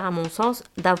nécessaire, à mon sens,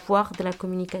 d'avoir de la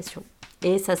communication.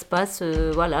 Et ça se passe,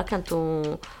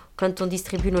 quand on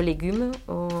distribue nos légumes,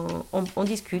 on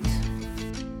discute.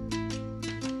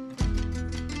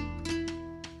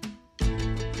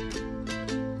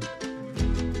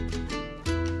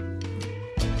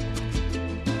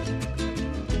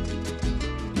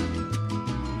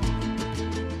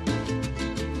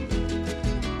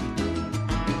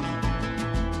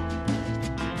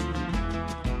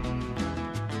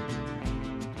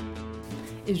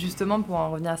 Et justement, pour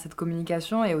en revenir à cette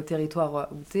communication et au territoire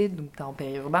où tu es, donc tu es en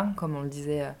périurbain, comme on le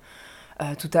disait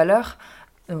tout à l'heure,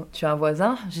 tu as un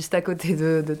voisin juste à côté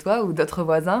de toi ou d'autres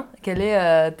voisins. Quelle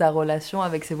est ta relation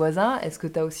avec ces voisins ? Est-ce que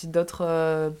tu as aussi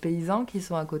d'autres paysans qui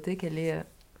sont à côté ? Quelle est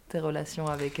tes relations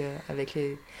avec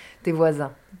tes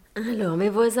voisins ? Alors, mes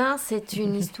voisins, c'est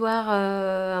une histoire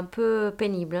un peu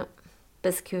pénible, hein,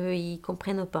 parce qu'ils ne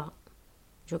comprennent pas,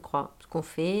 je crois, ce qu'on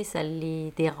fait. Ça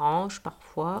les dérange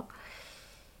parfois.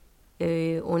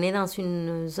 On est dans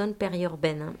une zone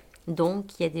périurbaine, hein.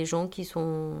 Donc il y a des gens qui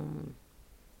sont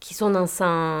dans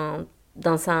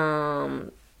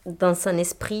un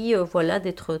esprit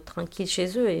d'être tranquille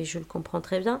chez eux, et je le comprends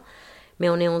très bien, mais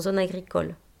on est en zone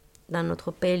agricole, dans notre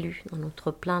PLU, dans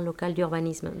notre plan local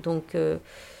d'urbanisme. Donc il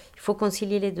faut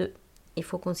concilier les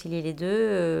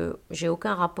deux. J'ai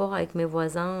aucun rapport avec mes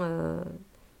voisins,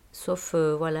 sauf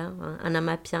un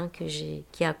amapien qui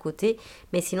est à côté,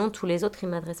 mais sinon tous les autres ils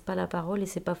ne m'adressent pas la parole, et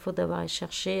c'est pas faute d'avoir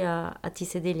cherché à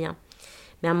tisser des liens.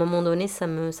 Mais à un moment donné ça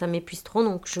m'épuise trop,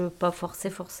 donc je ne veux pas forcer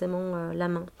forcément la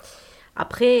main.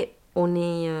 Après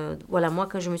moi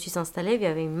quand je me suis installée, il y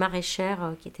avait une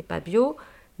maraîchère qui n'était pas bio,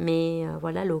 mais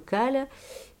locale,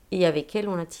 et avec elle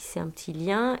on a tissé un petit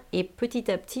lien, et petit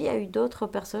à petit il y a eu d'autres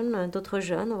personnes, d'autres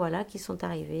jeunes qui sont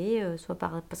arrivés, soit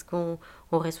parce qu'on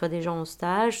reçoit des gens en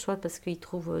stage, soit parce qu'ils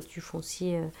trouvent du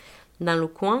foncier dans le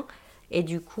coin. Et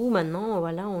du coup maintenant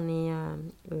on est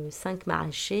 5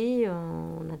 maraîchers,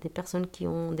 on a des personnes qui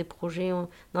ont des projets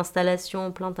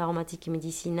d'installation plantes aromatiques et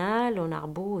médicinales, en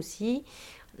arbo aussi,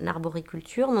 en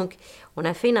arboriculture. Donc on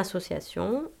a fait une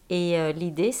association, et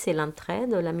l'idée c'est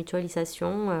l'entraide, la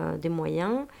mutualisation des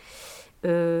moyens.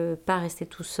 pas rester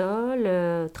tout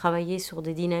seul, travailler sur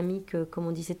des dynamiques, comme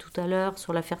on disait tout à l'heure,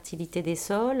 sur la fertilité des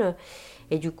sols.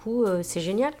 Et du coup, c'est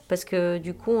génial parce que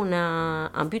du coup, on a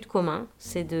un but commun,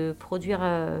 c'est de produire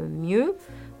mieux,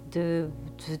 de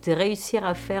réussir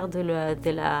à faire de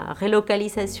la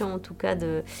relocalisation, en tout cas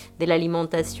de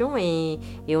l'alimentation. Et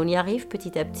on y arrive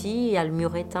petit à petit. Il y a le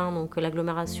Muretin, donc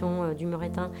l'agglomération du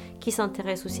Muretin, qui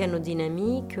s'intéresse aussi à nos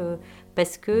dynamiques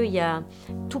parce qu'il y a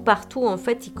tout partout, en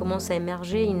fait, il commence à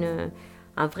émerger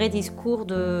un vrai discours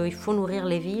de il faut nourrir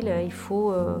les villes, il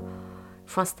faut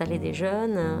installer des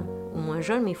jeunes, ou moins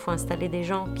jeunes, mais il faut installer des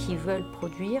gens qui veulent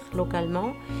produire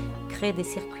localement, créer des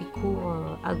circuits courts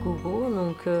à gogo,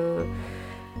 donc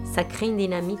ça crée une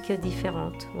dynamique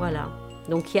différente, voilà.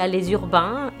 Donc il y a les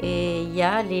urbains et il y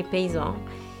a les paysans,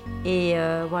 et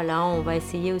voilà, on va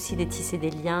essayer aussi de tisser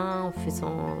des liens en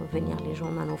faisant venir les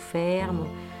gens dans nos fermes,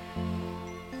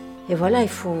 et voilà, il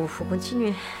faut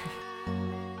continuer.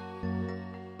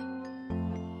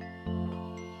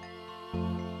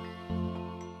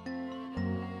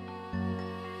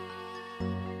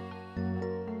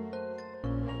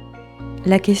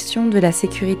 La question de la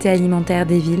sécurité alimentaire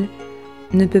des villes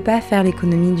ne peut pas faire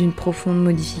l'économie d'une profonde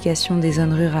modification des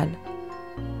zones rurales.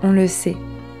 On le sait,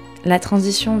 la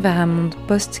transition vers un monde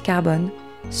post-carbone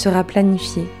sera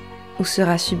planifiée ou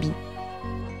sera subie.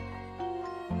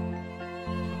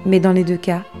 Mais dans les deux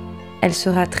cas, elle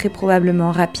sera très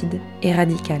probablement rapide et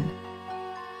radicale.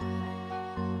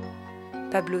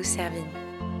 Pablo Servigne.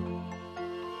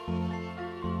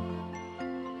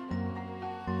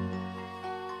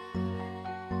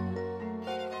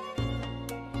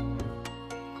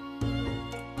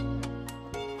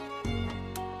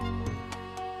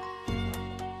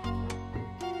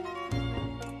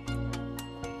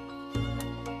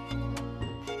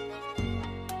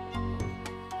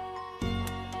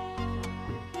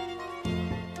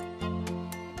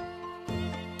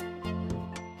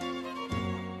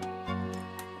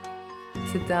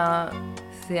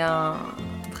 C'est un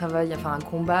travail, enfin un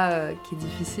combat qui est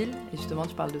difficile. Et justement,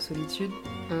 tu parles de solitude.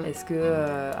 Est-ce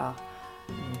que...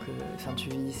 tu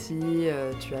vis ici,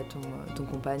 tu as ton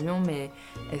compagnon, mais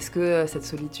est-ce que cette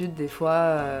solitude, des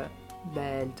fois,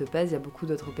 elle te pèse? Il y a beaucoup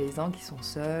d'autres paysans qui sont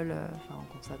seuls.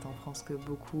 On constate en France que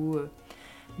beaucoup,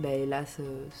 hélas,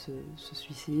 se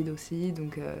suicident aussi.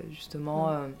 Donc,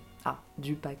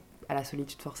 dû pas à la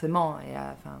solitude forcément, et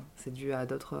c'est dû à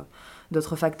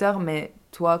d'autres facteurs, mais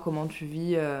toi, comment tu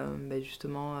vis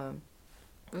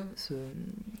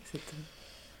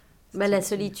la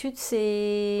solitude,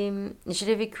 je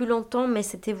l'ai vécu longtemps, mais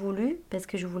c'était voulu, parce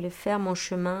que je voulais faire mon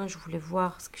chemin, je voulais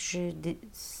voir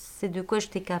c'est de quoi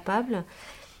j'étais capable,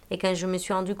 et quand je me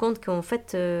suis rendu compte qu'en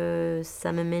fait,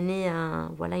 ça me menait à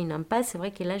une impasse, c'est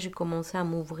vrai que là, j'ai commencé à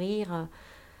m'ouvrir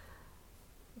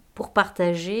pour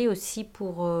partager aussi,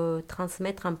 pour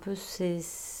transmettre un peu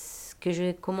ce que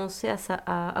j'ai commencé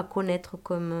à connaître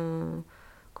comme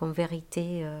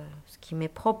vérité, ce qui m'est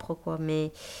propre, quoi.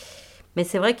 Mais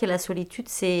c'est vrai que la solitude,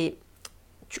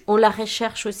 on la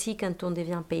recherche aussi quand on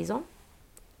devient paysan,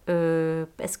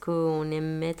 parce qu'on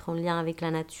aime mettre en lien avec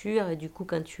la nature, et du coup,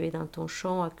 quand tu es dans ton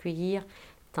champ à cueillir,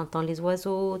 t'entends les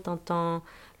oiseaux, t'entends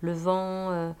le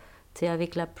vent, t'es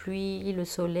avec la pluie, le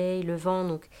soleil, le vent,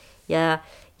 donc il y a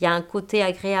un côté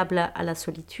agréable à la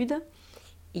solitude.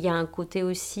 Il y a un côté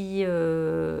aussi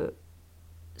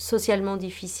socialement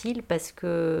difficile parce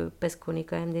qu'on est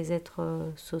quand même des êtres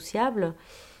sociables.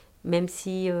 Même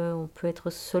si on peut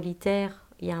être solitaire,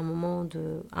 il y a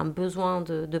un besoin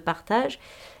de partage.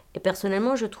 Et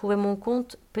personnellement, je trouvais mon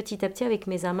compte petit à petit avec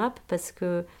mes AMAP parce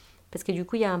que du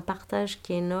coup, il y a un partage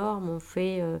qui est énorme. On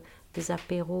fait des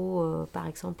apéros, par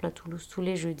exemple, à Toulouse tous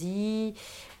les jeudis.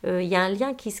 Il y a un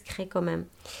lien qui se crée quand même.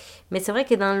 Mais c'est vrai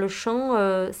que dans le champ,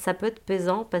 ça peut être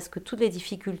pesant parce que toutes les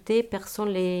difficultés, personne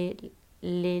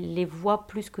les voit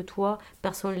plus que toi.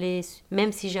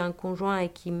 Même si j'ai un conjoint et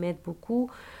qui m'aide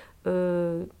beaucoup,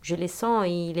 je les sens,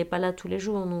 il n'est pas là tous les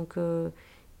jours. Donc,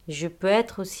 je peux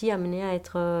être aussi amenée à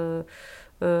être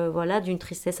d'une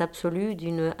tristesse absolue,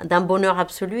 d'un bonheur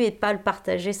absolu et pas le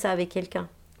partager ça avec quelqu'un.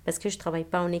 Parce que je ne travaille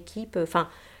pas en équipe.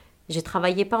 Je ne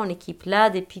travaillais pas en équipe. Là,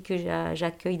 depuis que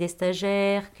j'accueille des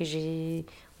stagiaires, je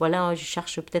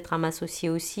cherche peut-être à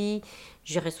m'associer aussi.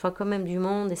 Je reçois quand même du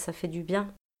monde et ça fait du bien.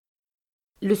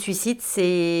 Le suicide,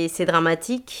 c'est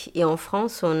dramatique. Et en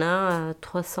France, on a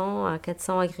 300 à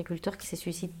 400 agriculteurs qui se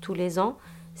suicident tous les ans.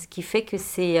 Ce qui fait que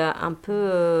c'est un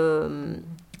peu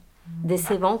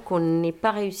décevant qu'on n'ait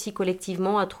pas réussi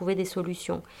collectivement à trouver des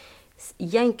solutions. Il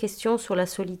y a une question sur la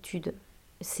solitude.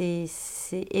 C'est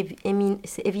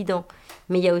évident.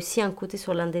 Mais il y a aussi un côté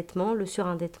sur l'endettement, le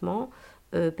surendettement.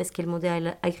 parce que le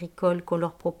modèle agricole qu'on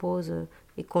leur propose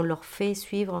et qu'on leur fait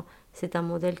suivre, c'est un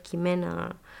modèle qui mène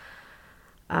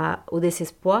au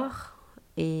désespoir,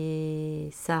 et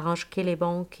ça arrange que les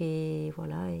banques, et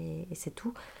voilà, et c'est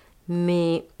tout.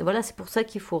 Mais voilà, c'est pour ça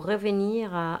qu'il faut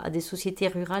revenir à des sociétés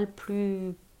rurales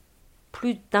plus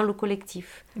dans le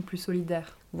collectif. Et plus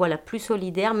solidaire. Voilà, plus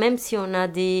solidaire. Même si on a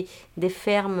des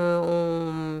fermes,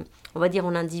 on va dire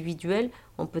en individuel,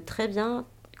 on peut très bien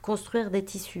construire des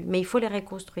tissus, mais il faut les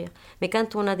reconstruire. Mais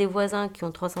quand on a des voisins qui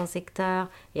ont 300 hectares,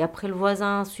 et après le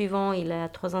voisin suivant, il a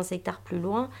 300 hectares plus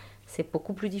loin, c'est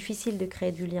beaucoup plus difficile de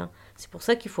créer du lien. C'est pour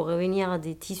ça qu'il faut revenir à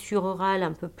des tissus ruraux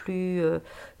un peu plus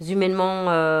humainement,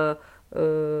 à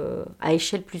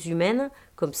échelle plus humaine.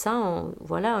 Comme ça,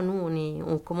 voilà, nous,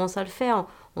 on commence à le faire.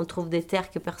 On trouve des terres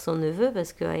que personne ne veut,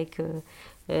 parce qu'avec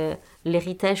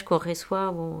l'héritage qu'on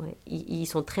reçoit, bon, ils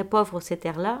sont très pauvres, ces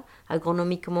terres-là.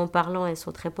 Agronomiquement parlant, elles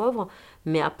sont très pauvres.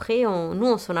 Mais après, nous,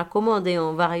 on s'en accommode et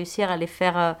on va réussir à les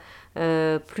faire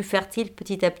plus fertiles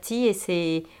petit à petit. Et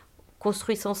c'est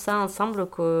construisant ça ensemble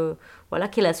que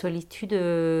la solitude,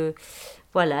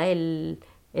 voilà, elle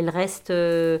reste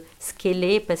ce qu'elle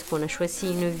est, parce qu'on a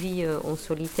choisi une vie en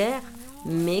solitaire,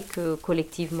 mais que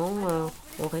collectivement,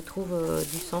 on retrouve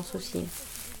du sens aussi.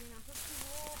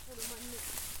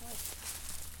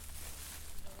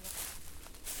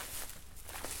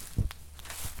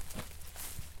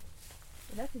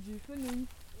 Et là, c'est du fenouil.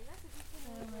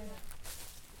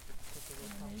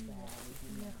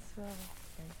 Hier soir.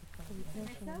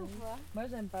 Moi,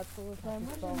 j'aime pas trop. Moi,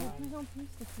 j'aime de plus en plus.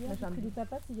 Hier, j'ai pris des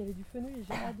tapas, il y avait du fenouil et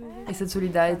j'ai adoré. Et cette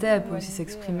solidarité, elle peut aussi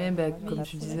s'exprimer, comme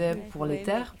tu disais, pour les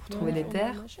terres, pour trouver les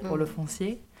terres, pour le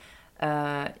foncier.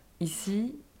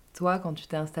 Ici, toi, quand tu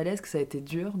t'es installée, est-ce que ça a été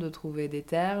dur de trouver des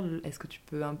terres ? Est-ce que tu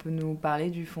peux un peu nous parler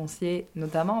du foncier,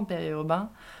 notamment en périurbain,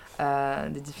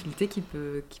 des difficultés qu'il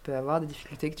peut avoir, des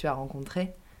difficultés que tu as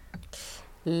rencontrées ?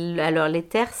 Alors, les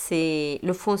terres, c'est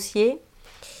le foncier,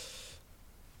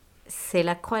 c'est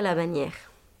la croix et la bannière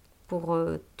pour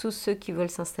tous ceux qui veulent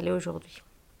s'installer aujourd'hui.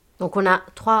 Donc, on a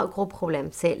 3 gros problèmes.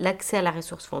 C'est l'accès à la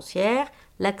ressource foncière,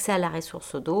 l'accès à la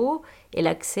ressource d'eau et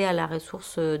l'accès à la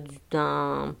ressource de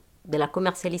la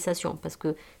commercialisation, parce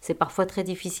que c'est parfois très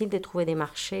difficile de trouver des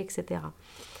marchés, etc.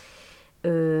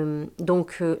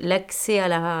 Donc, l'accès à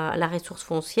la ressource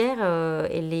foncière,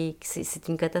 c'est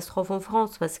une catastrophe en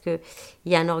France, parce qu'il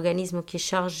y a un organisme qui est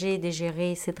chargé de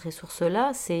gérer cette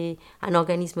ressource-là. C'est un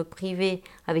organisme privé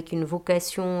avec une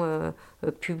vocation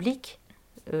publique,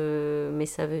 mais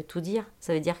ça veut tout dire.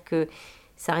 Ça veut dire que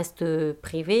ça reste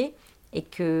privé et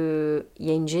qu'il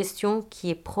y a une gestion qui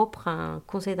est propre à un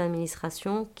conseil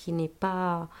d'administration qui n'est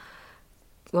pas...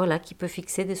 Voilà, qui peut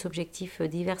fixer des objectifs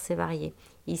divers et variés.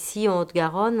 Ici, en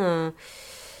Haute-Garonne,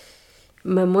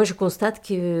 moi, je constate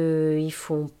qu'ils ne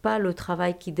font pas le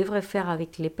travail qu'ils devraient faire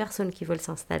avec les personnes qui veulent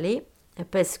s'installer,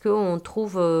 parce qu'on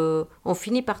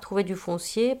finit par trouver du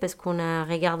foncier parce qu'on a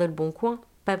regardé le Bon Coin,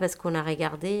 pas parce qu'on a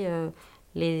regardé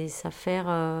les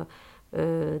affaires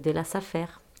de la SAFER.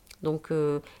 Donc,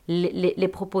 les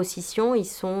propositions, ils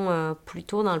sont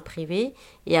plutôt dans le privé.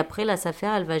 Et après, la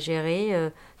SAFER, elle va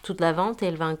gérer toute la vente et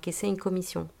elle va encaisser une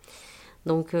commission.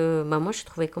 Donc, moi, je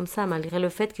trouvais comme ça, malgré le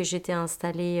fait que j'étais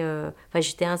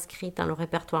j'étais inscrite dans le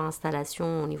répertoire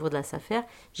installation au niveau de la SAFER,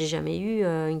 j'ai jamais eu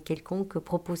une quelconque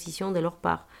proposition de leur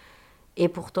part. Et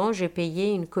pourtant, j'ai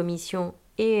payé une commission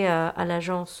et à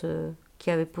l'agence qui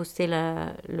avait posté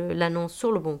l'annonce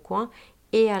sur le Bon Coin,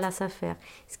 et à la SAFER,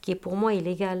 ce qui est pour moi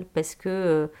illégal, parce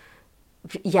que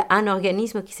il y a un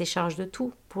organisme qui se charge de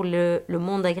tout pour le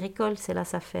monde agricole, c'est la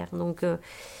SAFER. Donc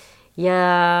il y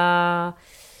a...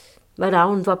 Voilà,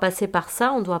 on doit passer par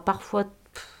ça, on doit parfois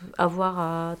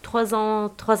avoir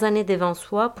 3 années devant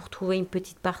soi pour trouver une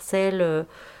petite parcelle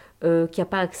qui n'a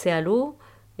pas accès à l'eau,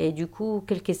 et du coup,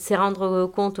 se rendre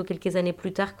compte quelques années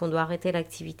plus tard qu'on doit arrêter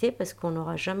l'activité parce qu'on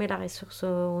n'aura jamais la ressource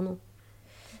en eau.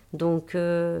 Donc,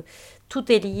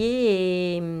 tout est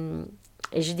lié,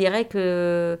 et je dirais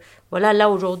que, voilà, là,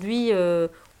 aujourd'hui,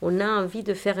 on a envie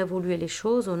de faire évoluer les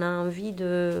choses, on a envie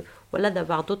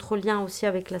d'avoir d'autres liens aussi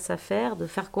avec la SAFER, de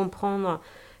faire comprendre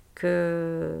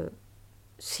que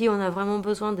si on a vraiment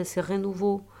besoin de ces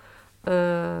renouveaux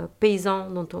paysans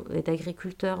et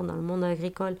d'agriculteurs dans le monde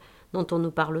agricole dont on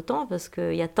nous parle tant, parce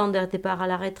qu'il y a tant de départs à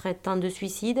la retraite, tant de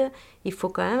suicides, il faut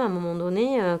quand même à un moment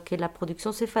donné que la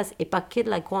production s'efface, et pas que de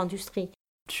l'agro-industrie.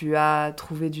 Tu as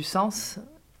trouvé du sens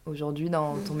aujourd'hui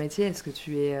dans ton métier ? Est-ce que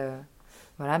tu es,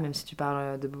 même si tu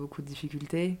parles de beaucoup de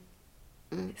difficultés,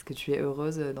 est-ce que tu es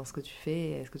heureuse dans ce que tu fais ?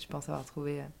 Et est-ce que tu penses avoir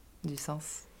trouvé du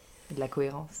sens et de la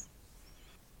cohérence ?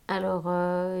 Alors,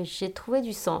 j'ai trouvé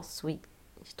du sens, oui.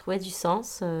 J'ai trouvé du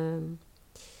sens.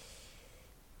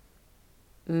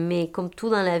 Mais comme tout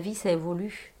dans la vie, ça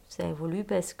évolue. Ça évolue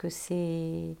parce que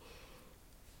je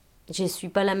ne suis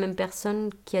pas la même personne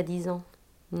qu'il y a 10 ans,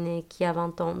 ni qu'il y a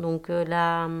 20 ans. Donc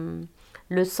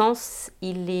le sens,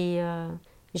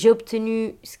 j'ai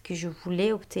obtenu ce que je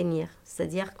voulais obtenir.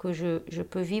 C'est-à-dire que je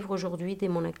peux vivre aujourd'hui de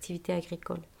mon activité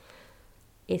agricole.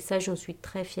 Et ça, j'en suis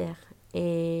très fière.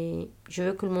 Et je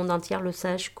veux que le monde entier le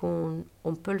sache qu'on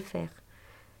peut le faire.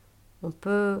 On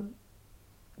peut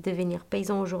devenir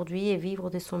paysan aujourd'hui et vivre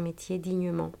de son métier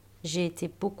dignement. J'ai été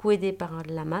beaucoup aidée par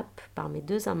la MAP, par mes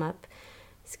 2 AMAP,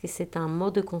 parce que c'est un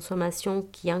mode de consommation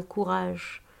qui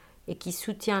encourage et qui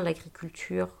soutient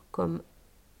l'agriculture comme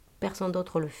personne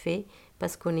d'autre le fait,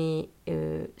 parce qu'on est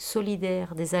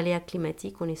solidaire des aléas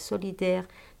climatiques, on est solidaire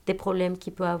des problèmes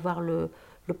qu'il peut avoir le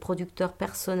producteur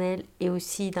personnel et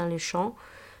aussi dans les champs.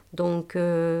 Donc,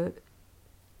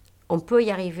 on peut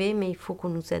y arriver, mais il faut qu'on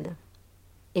nous aide.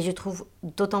 Et je trouve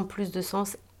d'autant plus de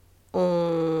sens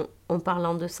en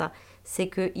parlant de ça. C'est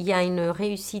qu'il y a une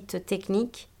réussite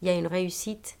technique, il y a une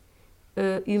réussite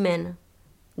humaine.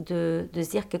 De se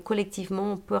dire que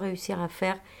collectivement, on peut réussir à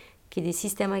faire que des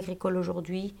systèmes agricoles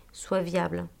aujourd'hui soient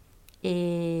viables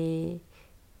et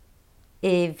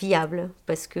viables,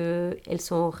 parce qu'elles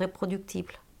sont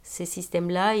reproductibles. Ces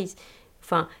systèmes-là,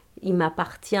 il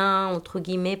m'appartient, entre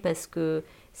guillemets, parce que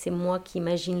c'est moi qui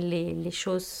imagine les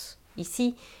choses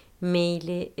ici, mais il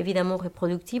est évidemment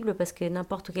reproductible parce que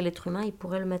n'importe quel être humain, il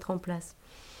pourrait le mettre en place.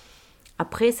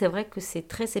 Après, c'est vrai que c'est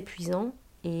très épuisant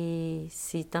et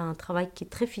c'est un travail qui est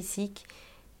très physique.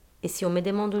 Et si on me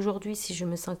demande aujourd'hui si je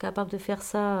me sens capable de faire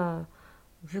ça,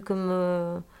 vu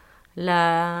comme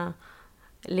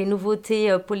les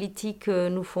nouveautés politiques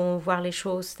nous font voir les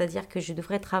choses, c'est-à-dire que je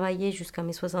devrais travailler jusqu'à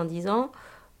mes 70 ans,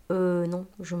 non,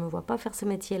 je ne me vois pas faire ce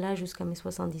métier-là jusqu'à mes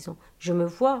 70 ans. Je me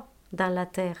vois dans la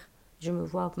terre, je me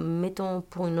vois, mettons,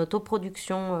 pour une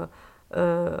autoproduction,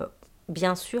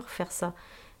 bien sûr, faire ça.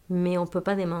 Mais on ne peut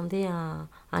pas demander à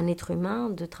un être humain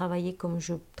de travailler comme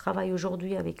je travaille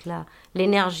aujourd'hui, avec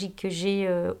l'énergie que j'ai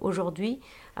aujourd'hui,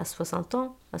 à 60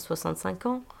 ans, à 65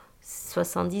 ans,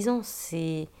 70 ans.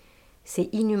 C'est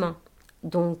inhumain.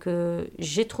 Donc,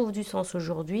 je trouve du sens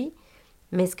aujourd'hui,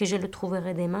 mais est-ce que je le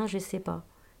trouverai demain? Je ne sais pas.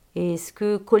 Et est-ce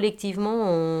que collectivement,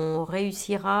 on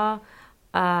réussira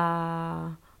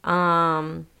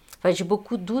j'ai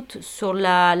beaucoup de doutes sur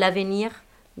l'avenir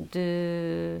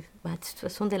de toute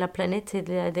façon de la planète et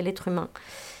de l'être humain,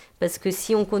 parce que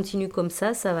si on continue comme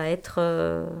ça va être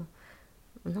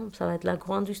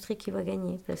l'agro-industrie qui va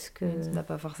gagner, parce que tu n'as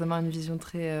pas forcément une vision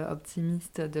très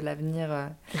optimiste de l'avenir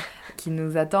qui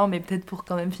nous attend, mais peut-être pour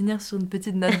quand même finir sur une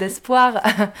petite note d'espoir,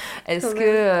 est-ce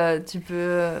que tu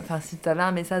peux, si tu avais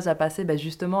un message à passer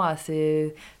justement à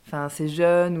ces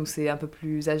jeunes ou ces un peu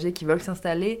plus âgés qui veulent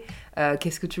s'installer,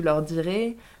 qu'est-ce que tu leur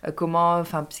dirais,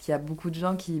 puisqu'il y a beaucoup de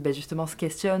gens qui justement se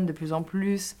questionnent de plus en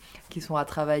plus, qui sont à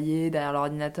travailler derrière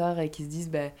l'ordinateur et qui se disent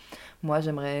moi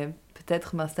j'aimerais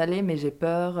peut-être m'installer, mais j'ai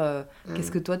peur.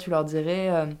 Qu'est-ce que toi tu leur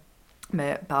dirais,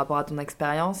 mais par rapport à ton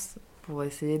expérience, pour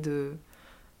essayer de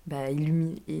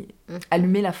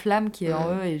allumer la flamme qui est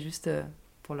en eux et juste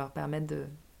pour leur permettre de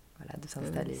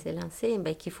s'installer. C'est lancé,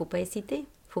 qu'il ne faut pas hésiter.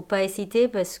 Il ne faut pas hésiter,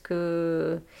 parce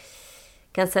que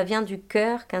quand ça vient du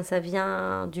cœur, quand ça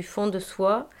vient du fond de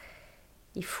soi,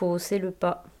 il faut oser le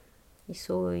pas. Il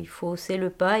faut oser le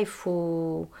pas,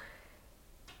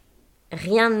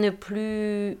 rien de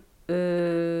plus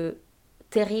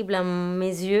terrible à mes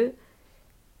yeux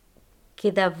que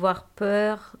d'avoir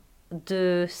peur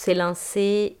de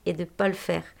s'élancer et de ne pas le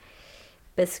faire.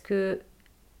 Parce que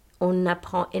on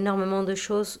apprend énormément de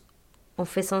choses en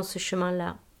faisant ce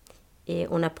chemin-là. Et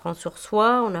on apprend sur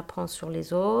soi, on apprend sur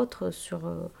les autres, sur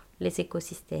les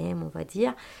écosystèmes, on va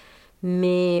dire,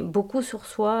 mais beaucoup sur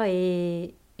soi.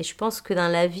 Et je pense que dans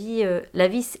la vie,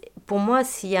 pour moi,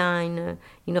 s'il y a une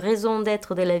raison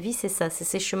d'être de la vie, c'est ça, c'est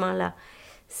ces chemins-là.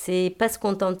 C'est pas se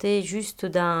contenter juste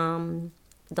d'un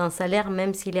salaire,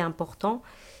 même s'il est important,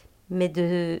 mais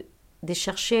de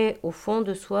chercher au fond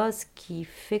de soi ce qui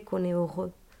fait qu'on est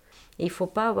heureux. Et il ne faut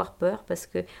pas avoir peur, parce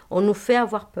qu'on nous fait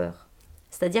avoir peur.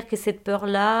 C'est-à-dire que cette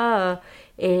peur-là,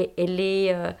 elle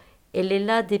est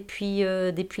là depuis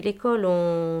l'école.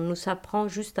 On nous apprend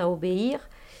juste à obéir,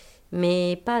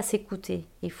 mais pas à s'écouter.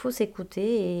 Il faut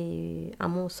s'écouter, et à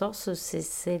mon sens,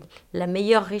 c'est la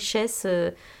meilleure richesse,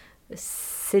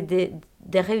 c'est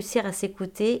de réussir à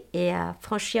s'écouter et à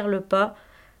franchir le pas,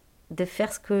 de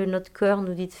faire ce que notre cœur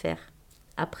nous dit de faire.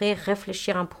 Après,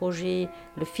 réfléchir à un projet,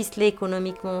 le ficeler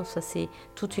économiquement, ça c'est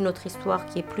toute une autre histoire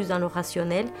qui est plus dans le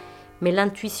rationnel. Mais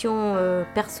l'intuition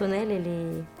personnelle,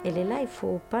 elle est là, il ne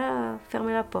faut pas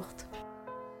fermer la porte.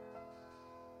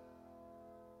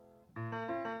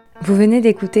 Vous venez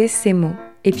d'écouter Ces mots,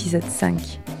 épisode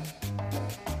 5.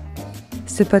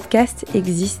 Ce podcast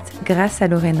existe grâce à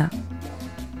Lorena.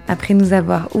 Après nous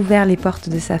avoir ouvert les portes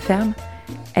de sa ferme,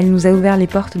 elle nous a ouvert les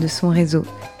portes de son réseau.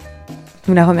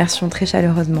 Nous la remercions très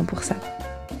chaleureusement pour ça.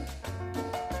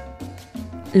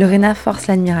 Lorena force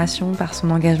l'admiration par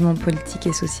son engagement politique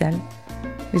et social,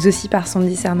 mais aussi par son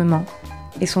discernement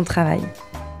et son travail.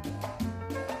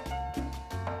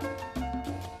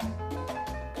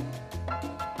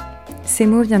 Ces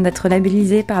mots vient d'être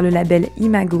labellisé par le label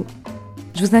Imago.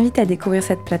 Je vous invite à découvrir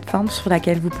cette plateforme sur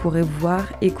laquelle vous pourrez voir,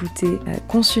 écouter,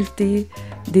 consulter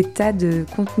des tas de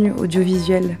contenus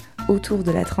audiovisuels autour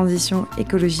de la transition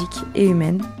écologique et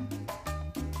humaine.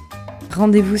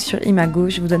 Rendez-vous sur Imago,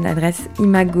 je vous donne l'adresse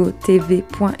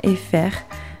imagotv.fr.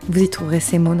 Vous y trouverez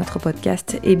Ces mots, notre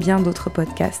podcast, et bien d'autres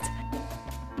podcasts.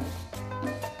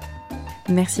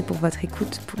 Merci pour votre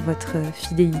écoute, pour votre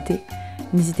fidélité.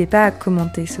 N'hésitez pas à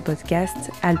commenter ce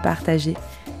podcast, à le partager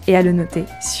et à le noter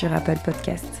sur Apple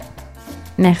Podcasts.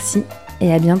 Merci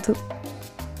et à bientôt.